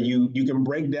where you can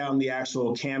break down the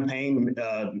actual campaign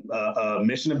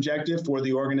mission objective for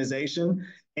the organization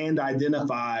and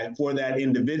identify for that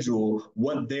individual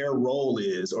what their role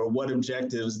is or what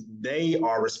objectives they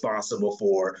are responsible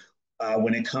for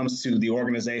when it comes to the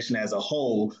organization as a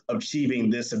whole achieving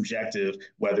this objective,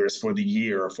 whether it's for the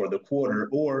year or for the quarter,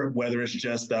 or whether it's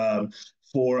just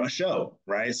for a show,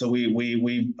 right? So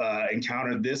we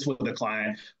encountered this with a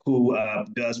client who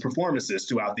does performances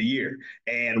throughout the year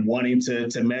and wanting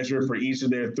to measure for each of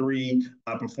their three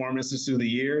performances through the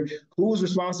year, who's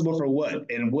responsible for what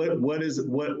and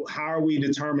how are we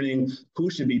determining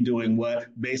who should be doing what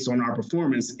based on our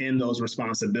performance in those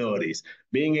responsibilities.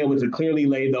 Being able to clearly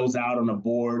lay those out on a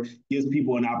board gives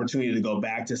people an opportunity to go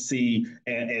back to see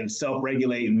and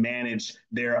self-regulate and manage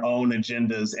their own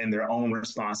agendas and their own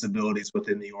responsibilities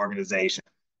within the organization.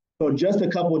 So just a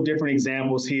couple of different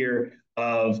examples here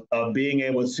of being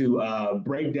able to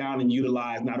break down and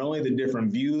utilize not only the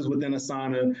different views within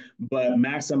Asana, but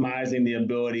maximizing the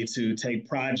ability to take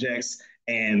projects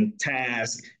and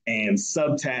tasks and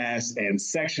subtasks and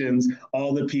sections,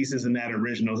 all the pieces in that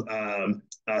original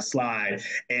slide,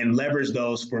 and leverage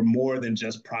those for more than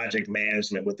just project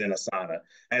management within Asana.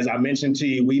 As I mentioned to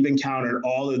you, we've encountered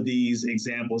all of these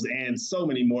examples and so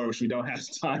many more, which we don't have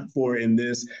time for in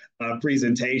this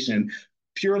presentation,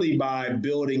 purely by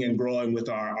building and growing with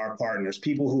our partners,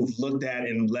 people who've looked at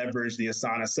and leveraged the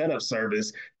Asana setup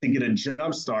service to get a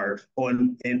jump start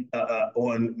on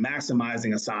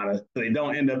maximizing Asana, so they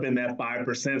don't end up in that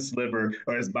 5% sliver,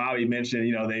 or as Bobby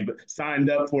mentioned, they've signed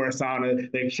up for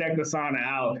Asana, they've checked Asana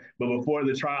out, but before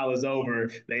the trial is over,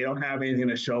 they don't have anything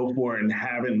to show for it and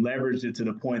haven't leveraged it to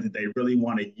the point that they really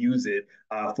want to use it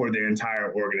for their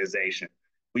entire organization.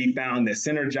 We found that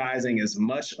synergizing as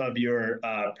much of your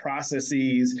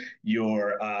processes,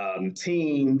 your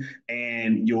team,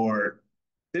 and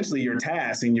essentially your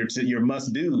tasks and your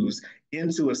must-dos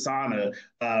into Asana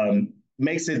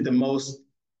makes it the most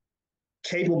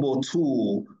capable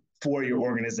tool for your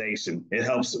organization. It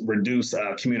helps reduce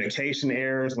communication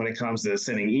errors when it comes to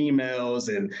sending emails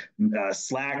and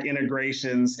Slack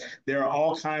integrations. There are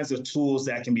all kinds of tools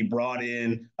that can be brought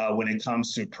in when it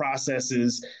comes to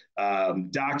processes,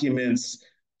 documents,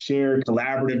 shared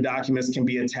collaborative documents can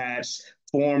be attached.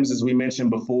 Forms, as we mentioned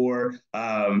before.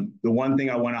 The one thing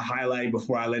I want to highlight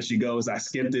before I let you go is I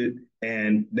skipped it,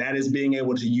 and that is being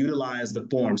able to utilize the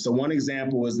form. So one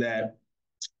example is that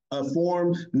a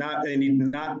form, not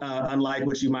unlike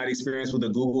what you might experience with a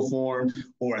Google form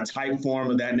or a type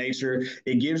form of that nature,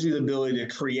 it gives you the ability to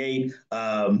create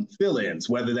fill-ins,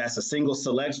 whether that's a single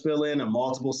select fill-in, a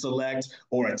multiple select,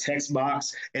 or a text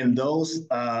box. And those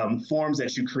forms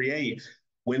that you create,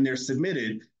 when they're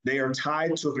submitted, they are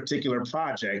tied to a particular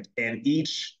project, and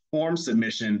each form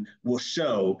submission will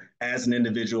show as an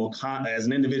individual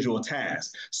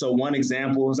task. So one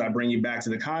example, as I bring you back to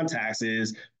the contacts,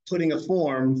 is putting a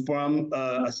form from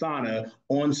Asana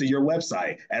onto your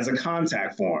website as a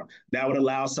contact form. That would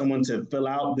allow someone to fill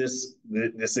out this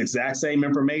exact same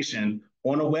information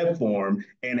on a web form,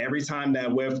 and every time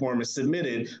that web form is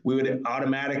submitted, we would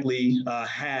automatically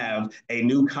have a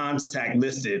new contact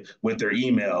listed with their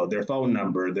email, their phone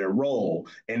number, their role,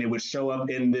 and it would show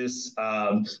up in this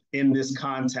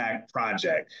contact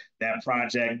project. That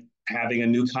project having a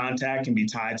new contact can be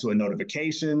tied to a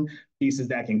notification, pieces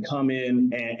that can come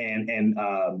in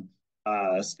and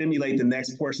stimulate the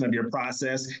next portion of your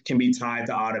process can be tied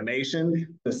to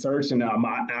automation. The search and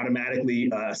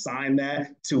automatically assign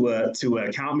that to an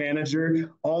account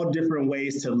manager. All different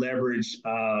ways to leverage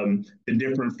the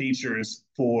different features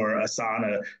for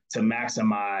Asana to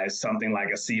maximize something like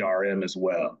a CRM as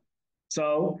well.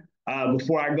 So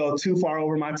before I go too far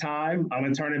over my time, I'm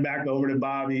going to turn it back over to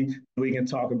Bobby. We can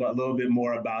talk about a little bit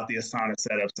more about the Asana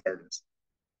setup service.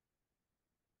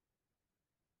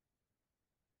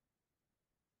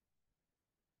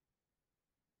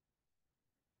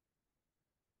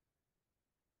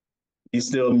 He's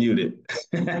still muted.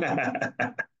 Thank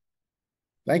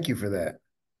you for that.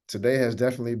 Today has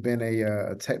definitely been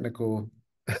a technical,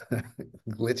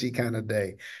 glitchy kind of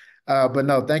day. But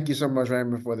no, thank you so much,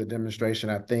 Raymond, for the demonstration.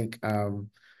 I think, a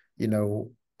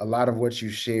lot of what you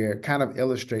shared kind of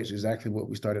illustrates exactly what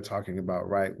we started talking about,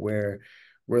 right? Where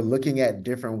we're looking at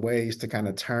different ways to kind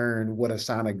of turn what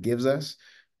Asana gives us,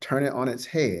 turn it on its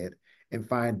head, and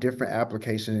find different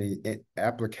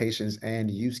applications and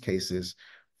use cases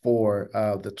for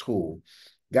the tool.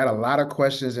 Got a lot of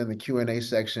questions in the Q&A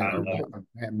section about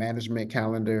management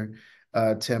calendar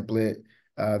template.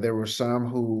 There were some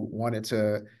who wanted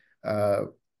to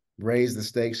raise the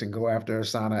stakes and go after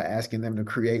Asana, asking them to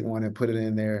create one and put it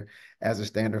in there as a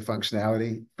standard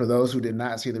functionality. For those who did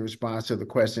not see the response to the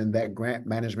question, that grant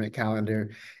management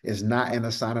calendar is not an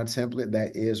Asana template.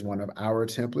 That is one of our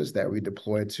templates that we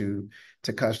deploy to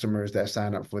customers that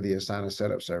sign up for the Asana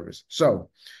setup service. So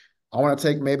I want to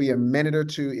take maybe a minute or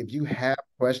two. If you have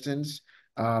questions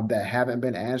that haven't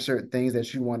been answered, things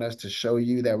that you want us to show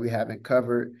you that we haven't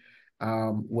covered,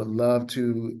 would love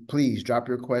to please drop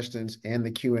your questions in the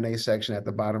Q&A section at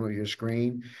the bottom of your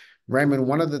screen. Raymond,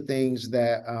 one of the things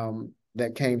that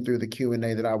that came through the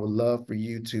Q&A that I would love for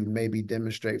you to maybe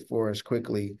demonstrate for us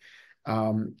quickly.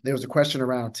 There was a question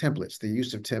around templates, the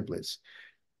use of templates.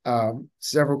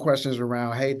 Several questions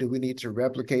around, hey, do we need to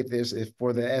replicate this if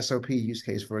for the SOP use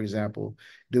case, for example?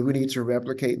 Do we need to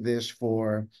replicate this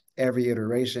for every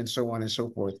iteration, so on and so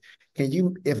forth? Can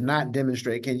you, if not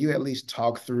demonstrate, can you at least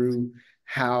talk through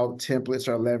how templates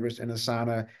are leveraged in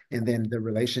Asana and then the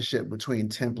relationship between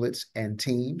templates and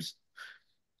teams?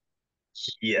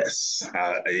 Yes.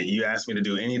 You asked me to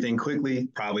do anything quickly?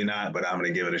 Probably not, but I'm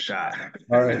going to give it a shot.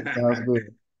 All right, sounds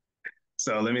good.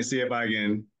 So let me see if I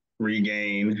can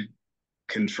regain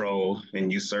control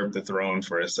and usurp the throne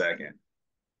for a second.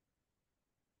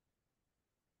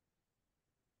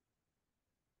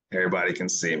 Everybody can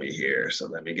see me here. So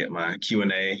let me get my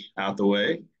Q&A out the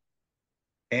way.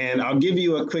 And I'll give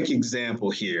you a quick example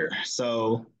here.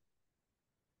 So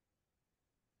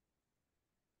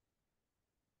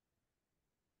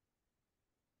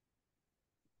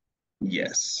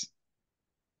yes,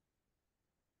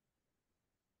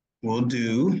 we'll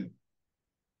do.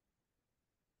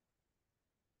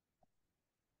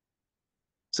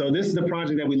 So this is the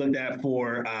project that we looked at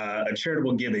for a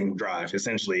charitable giving drive,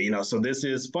 essentially. So this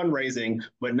is fundraising,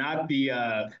 but not the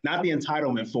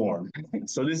entitlement form.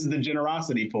 So this is the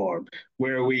generosity form,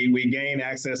 where we gain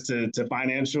access to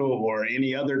financial or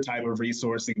any other type of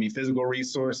resource. It can be physical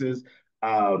resources,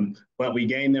 but we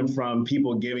gain them from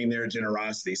people giving their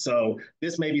generosity. So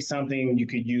this may be something you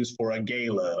could use for a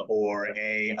gala or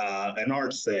an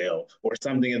art sale or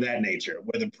something of that nature,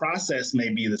 where the process may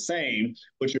be the same,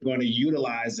 but you're going to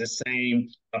utilize the same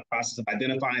process of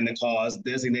identifying the cause,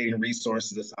 designating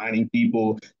resources, assigning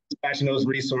people, dispatching those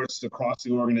resources across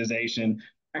the organization,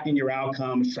 tracking your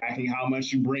outcomes, tracking how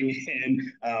much you bring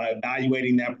in,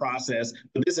 evaluating that process.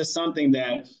 But this is something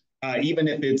that even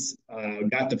if it's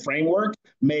got the framework,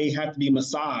 may have to be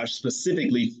massaged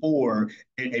specifically for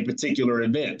a particular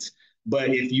event. But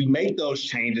if you make those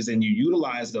changes and you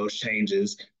utilize those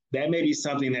changes, that may be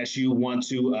something that you want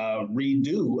to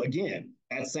redo again,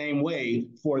 that same way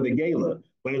for the gala.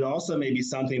 But it also may be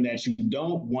something that you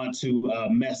don't want to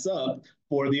mess up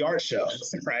for the art show,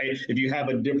 right? If you have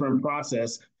a different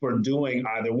process for doing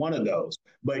either one of those.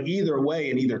 But either way,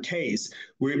 in either case,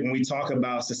 when we talk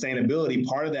about sustainability,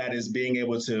 part of that is being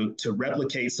able to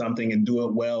replicate something and do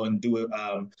it well and do it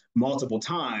multiple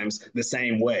times the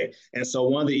same way. And so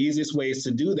one of the easiest ways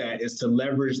to do that is to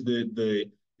leverage the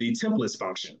templates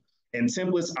function. And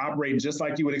templates operate just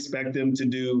like you would expect them to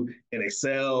do in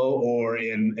Excel or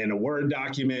in a Word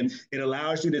document. It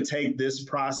allows you to take this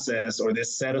process or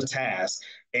this set of tasks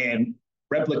and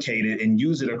replicate it and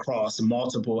use it across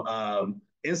multiple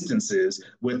instances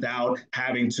without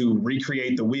having to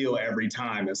recreate the wheel every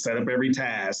time and set up every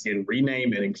task and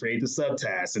rename it and create the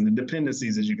subtasks and the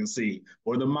dependencies, as you can see,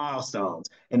 or the milestones.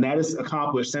 And that is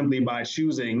accomplished simply by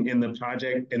choosing in the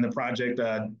project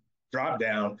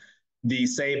dropdown the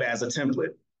save as a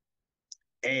template.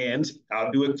 And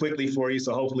I'll do it quickly for you,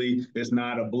 so hopefully it's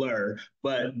not a blur,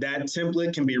 but that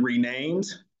template can be renamed,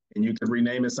 and you can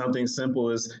rename it something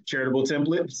simple as charitable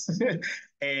templates.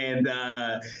 And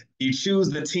you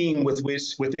choose the team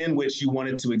within which you want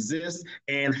it to exist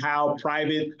and how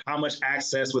much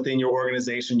access within your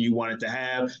organization you want it to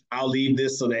have. I'll leave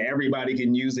this so that everybody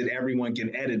can use it, everyone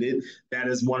can edit it. That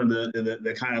is one of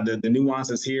the kind of the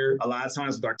nuances here. A lot of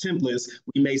times with our templates,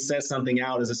 we may set something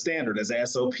out as a standard, as a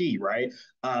SOP, right?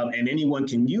 And anyone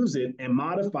can use it and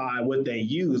modify what they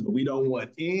use, but we don't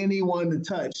want anyone to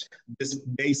touch this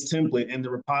base template in the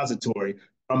repository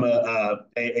from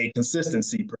a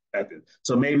consistency perspective.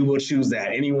 So maybe we'll choose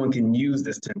that. Anyone can use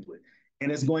this template. And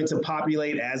it's going to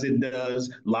populate as it does,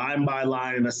 line by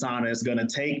line in Asana. It's going to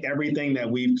take everything that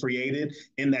we've created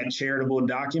in that charitable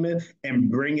document and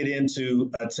bring it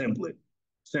into a template.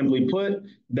 Simply put,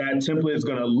 that template is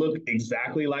going to look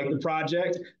exactly like the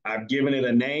project. I've given it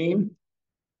a name.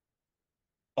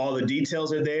 All the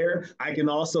details are there. I can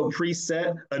also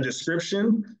preset a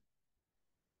description.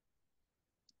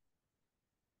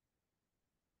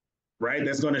 right?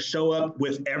 That's going to show up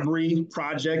with every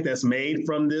project that's made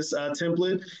from this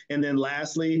template. And then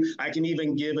lastly, I can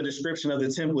even give a description of the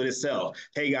template itself.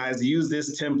 Hey guys, use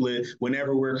this template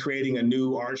whenever we're creating a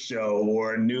new art show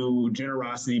or a new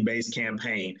generosity-based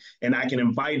campaign. And I can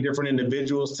invite different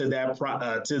individuals to that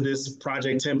to this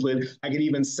project template. I can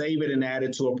even save it and add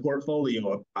it to a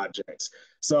portfolio of projects.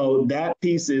 So that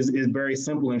piece is very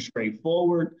simple and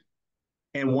straightforward.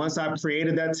 And once I've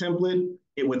created that template,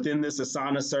 within this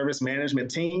Asana service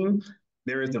management team,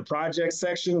 there is the project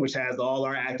section, which has all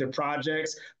our active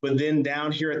projects. But then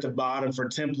down here at the bottom for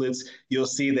templates, you'll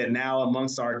see that now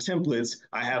amongst our templates,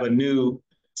 I have a new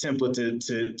template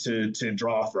to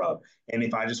draw from. And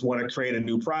if I just want to create a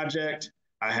new project,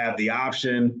 I have the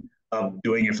option of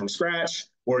doing it from scratch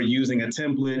or using a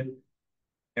template.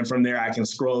 And from there, I can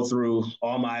scroll through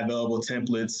all my available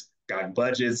templates, got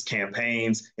budgets,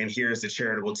 campaigns, and here's the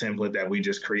charitable template that we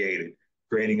just created.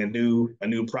 Creating a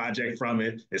new project from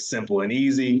it is simple and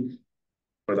easy.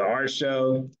 For the art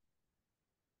show,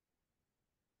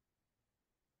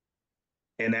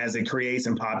 and as it creates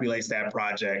and populates that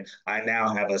project, I now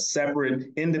have a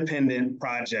separate independent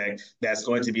project that's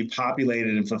going to be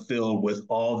populated and fulfilled with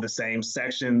all the same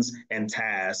sections and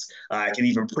tasks. I can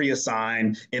even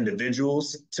pre-assign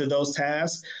individuals to those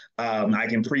tasks. I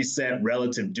can preset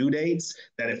relative due dates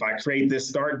that if I create this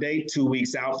start date, 2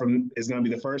 weeks out from is going to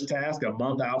be the first task, a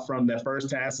month out from the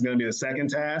first task is going to be the second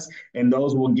task, and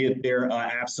those will get their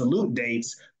absolute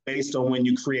dates based on when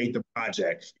you create the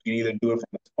project. You can either do it from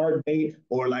the start date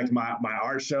or like my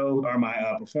art show or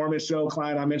my performance show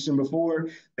client I mentioned before,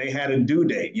 they had a due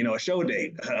date, a show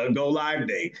date, a go live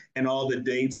date, and all the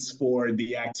dates for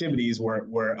the activities were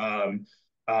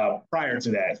prior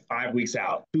to that, 5 weeks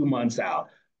out, 2 months out.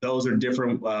 Those are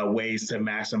different ways to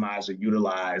maximize or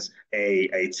utilize a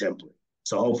template.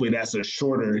 So hopefully that's a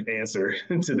shorter answer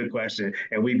to the question.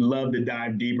 And we'd love to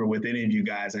dive deeper with any of you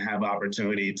guys and have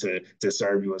opportunity to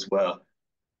serve you as well.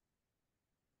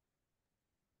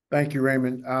 Thank you,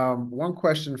 Raymond. One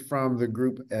question from the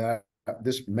group.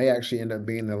 This may actually end up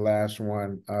being the last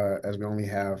one as we only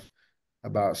have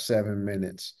about 7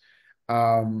 minutes.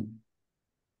 Can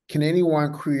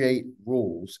anyone create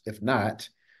rules? If not,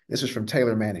 this is from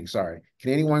Taylor Manning, sorry.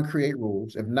 Can anyone create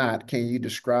rules? If not, can you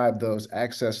describe those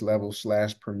access levels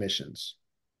 / permissions?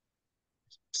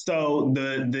 So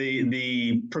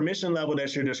the permission level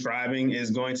that you're describing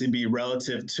is going to be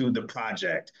relative to the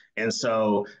project. And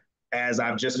so as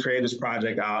I've just created this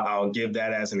project, I'll give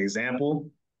that as an example.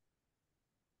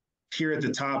 Here at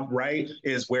the top right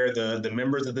is where the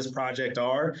members of this project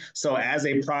are. So as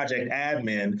a project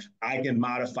admin, I can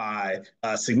modify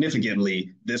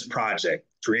significantly this project,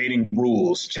 creating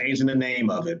rules, changing the name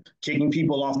of it, kicking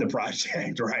people off the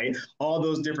project, right? All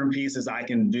those different pieces I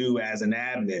can do as an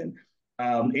admin.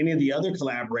 Any of the other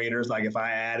collaborators, like if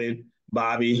I added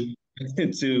Bobby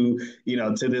to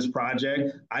this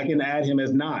project, I can add him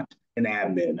as not an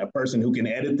admin, a person who can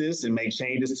edit this and make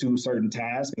changes to certain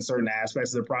tasks and certain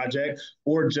aspects of the project,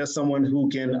 or just someone who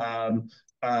can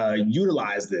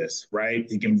utilize this, right?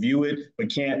 He can view it,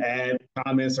 but can't add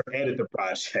comments or edit the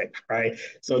project, right?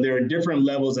 So there are different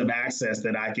levels of access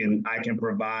that I can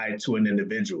provide to an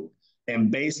individual.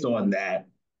 And based on that,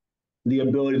 the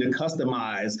ability to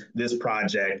customize this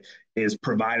project is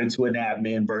provided to an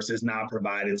admin versus not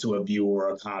provided to a viewer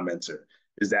or a commenter.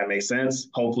 Does that make sense?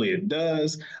 Hopefully it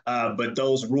does. But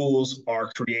those rules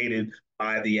are created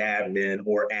by the admin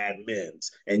or admins.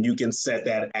 And you can set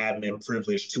that admin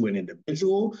privilege to an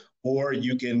individual, or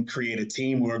you can create a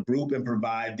team or a group and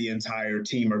provide the entire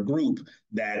team or group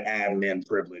that admin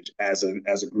privilege as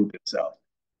a group itself.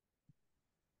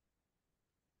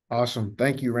 Awesome.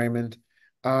 Thank you, Raymond.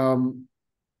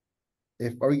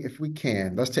 If we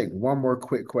can, let's take one more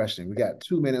quick question. We got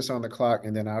 2 minutes on the clock,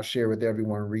 and then I'll share with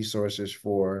everyone resources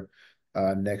for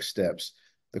next steps.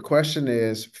 The question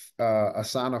is,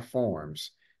 Asana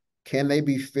forms, can they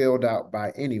be filled out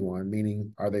by anyone,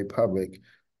 meaning are they public,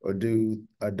 or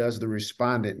does the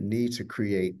respondent need to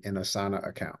create an Asana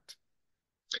account?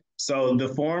 So the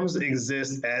forms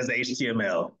exist as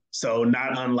HTML. So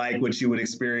not unlike what you would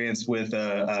experience with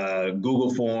a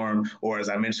Google form, or as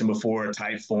I mentioned before, a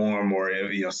Typeform or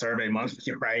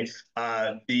SurveyMonkey, right?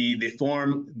 The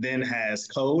form then has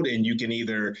code, and you can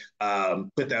either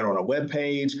put that on a web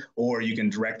page, or you can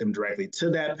direct them directly to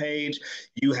that page.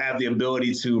 You have the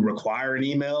ability to require an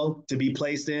email to be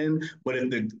placed in, but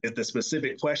if the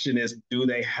specific question is, do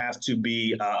they have to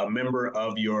be a member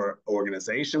of your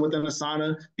organization within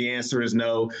Asana? The answer is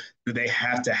no. Do they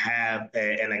have to have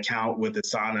an account with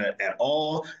Asana at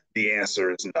all? The answer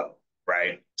is no.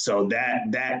 right? So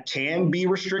that can be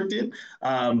restricted,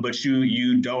 but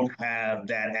you don't have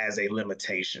that as a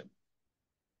limitation.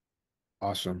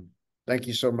 Awesome. Thank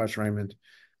you so much, Raymond.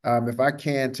 If I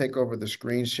can take over the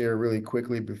screen share really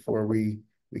quickly before we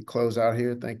close out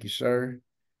here. Thank you, sir.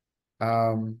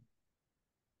 Um,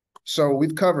 So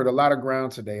we've covered a lot of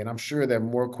ground today, and I'm sure that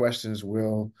more questions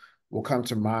will come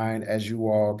to mind as you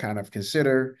all kind of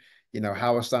consider,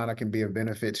 how Asana can be a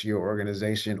benefit to your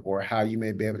organization or how you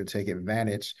may be able to take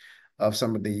advantage of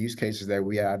some of the use cases that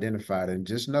we identified. And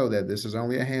just know that this is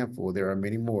only a handful. There are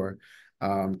many more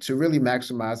to really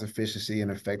maximize efficiency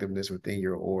and effectiveness within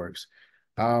your orgs.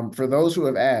 For those who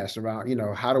have asked around,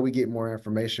 how do we get more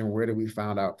information? Where do we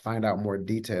find out more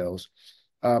details?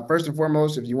 First and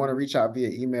foremost, if you want to reach out via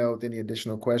email with any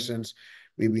additional questions,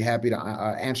 we'd be happy to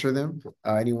answer them.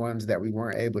 Any ones that we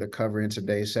weren't able to cover in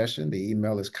today's session, the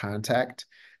email is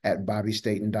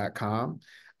contact@bobbystaton.com.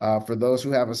 For those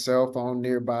who have a cell phone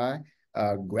nearby,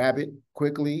 grab it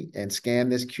quickly and scan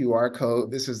this QR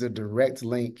code. This is a direct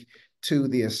link to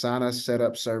the Asana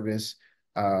Setup Service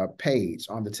page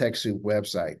on the TechSoup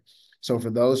website. So for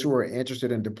those who are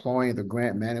interested in deploying the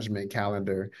grant management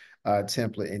calendar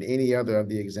template and any other of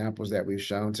the examples that we've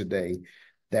shown today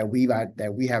that we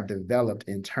have developed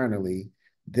internally,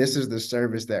 this is the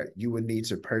service that you would need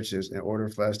to purchase in order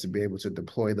for us to be able to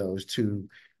deploy those to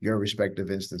your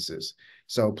respective instances.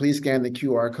 So please scan the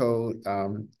QR code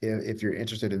if you're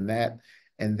interested in that.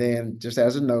 And then just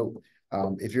as a note,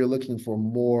 if you're looking for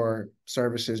more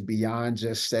services beyond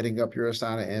just setting up your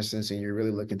Asana instance and you're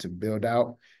really looking to build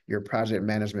out your project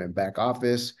management back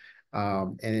office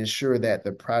and ensure that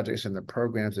the projects and the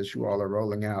programs that you all are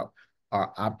rolling out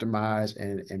are optimized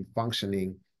and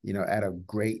functioning, at a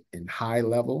great and high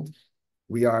level,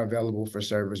 we are available for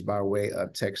service by way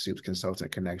of TechSoup's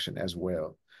Consultant Connection as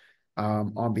well.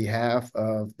 On behalf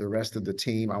of the rest of the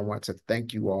team, I want to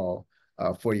thank you all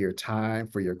for your time,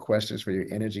 for your questions, for your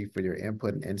energy, for your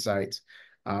input and insights.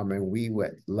 And we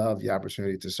would love the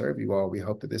opportunity to serve you all. We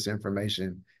hope that this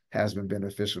information has been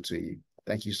beneficial to you.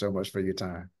 Thank you so much for your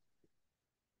time.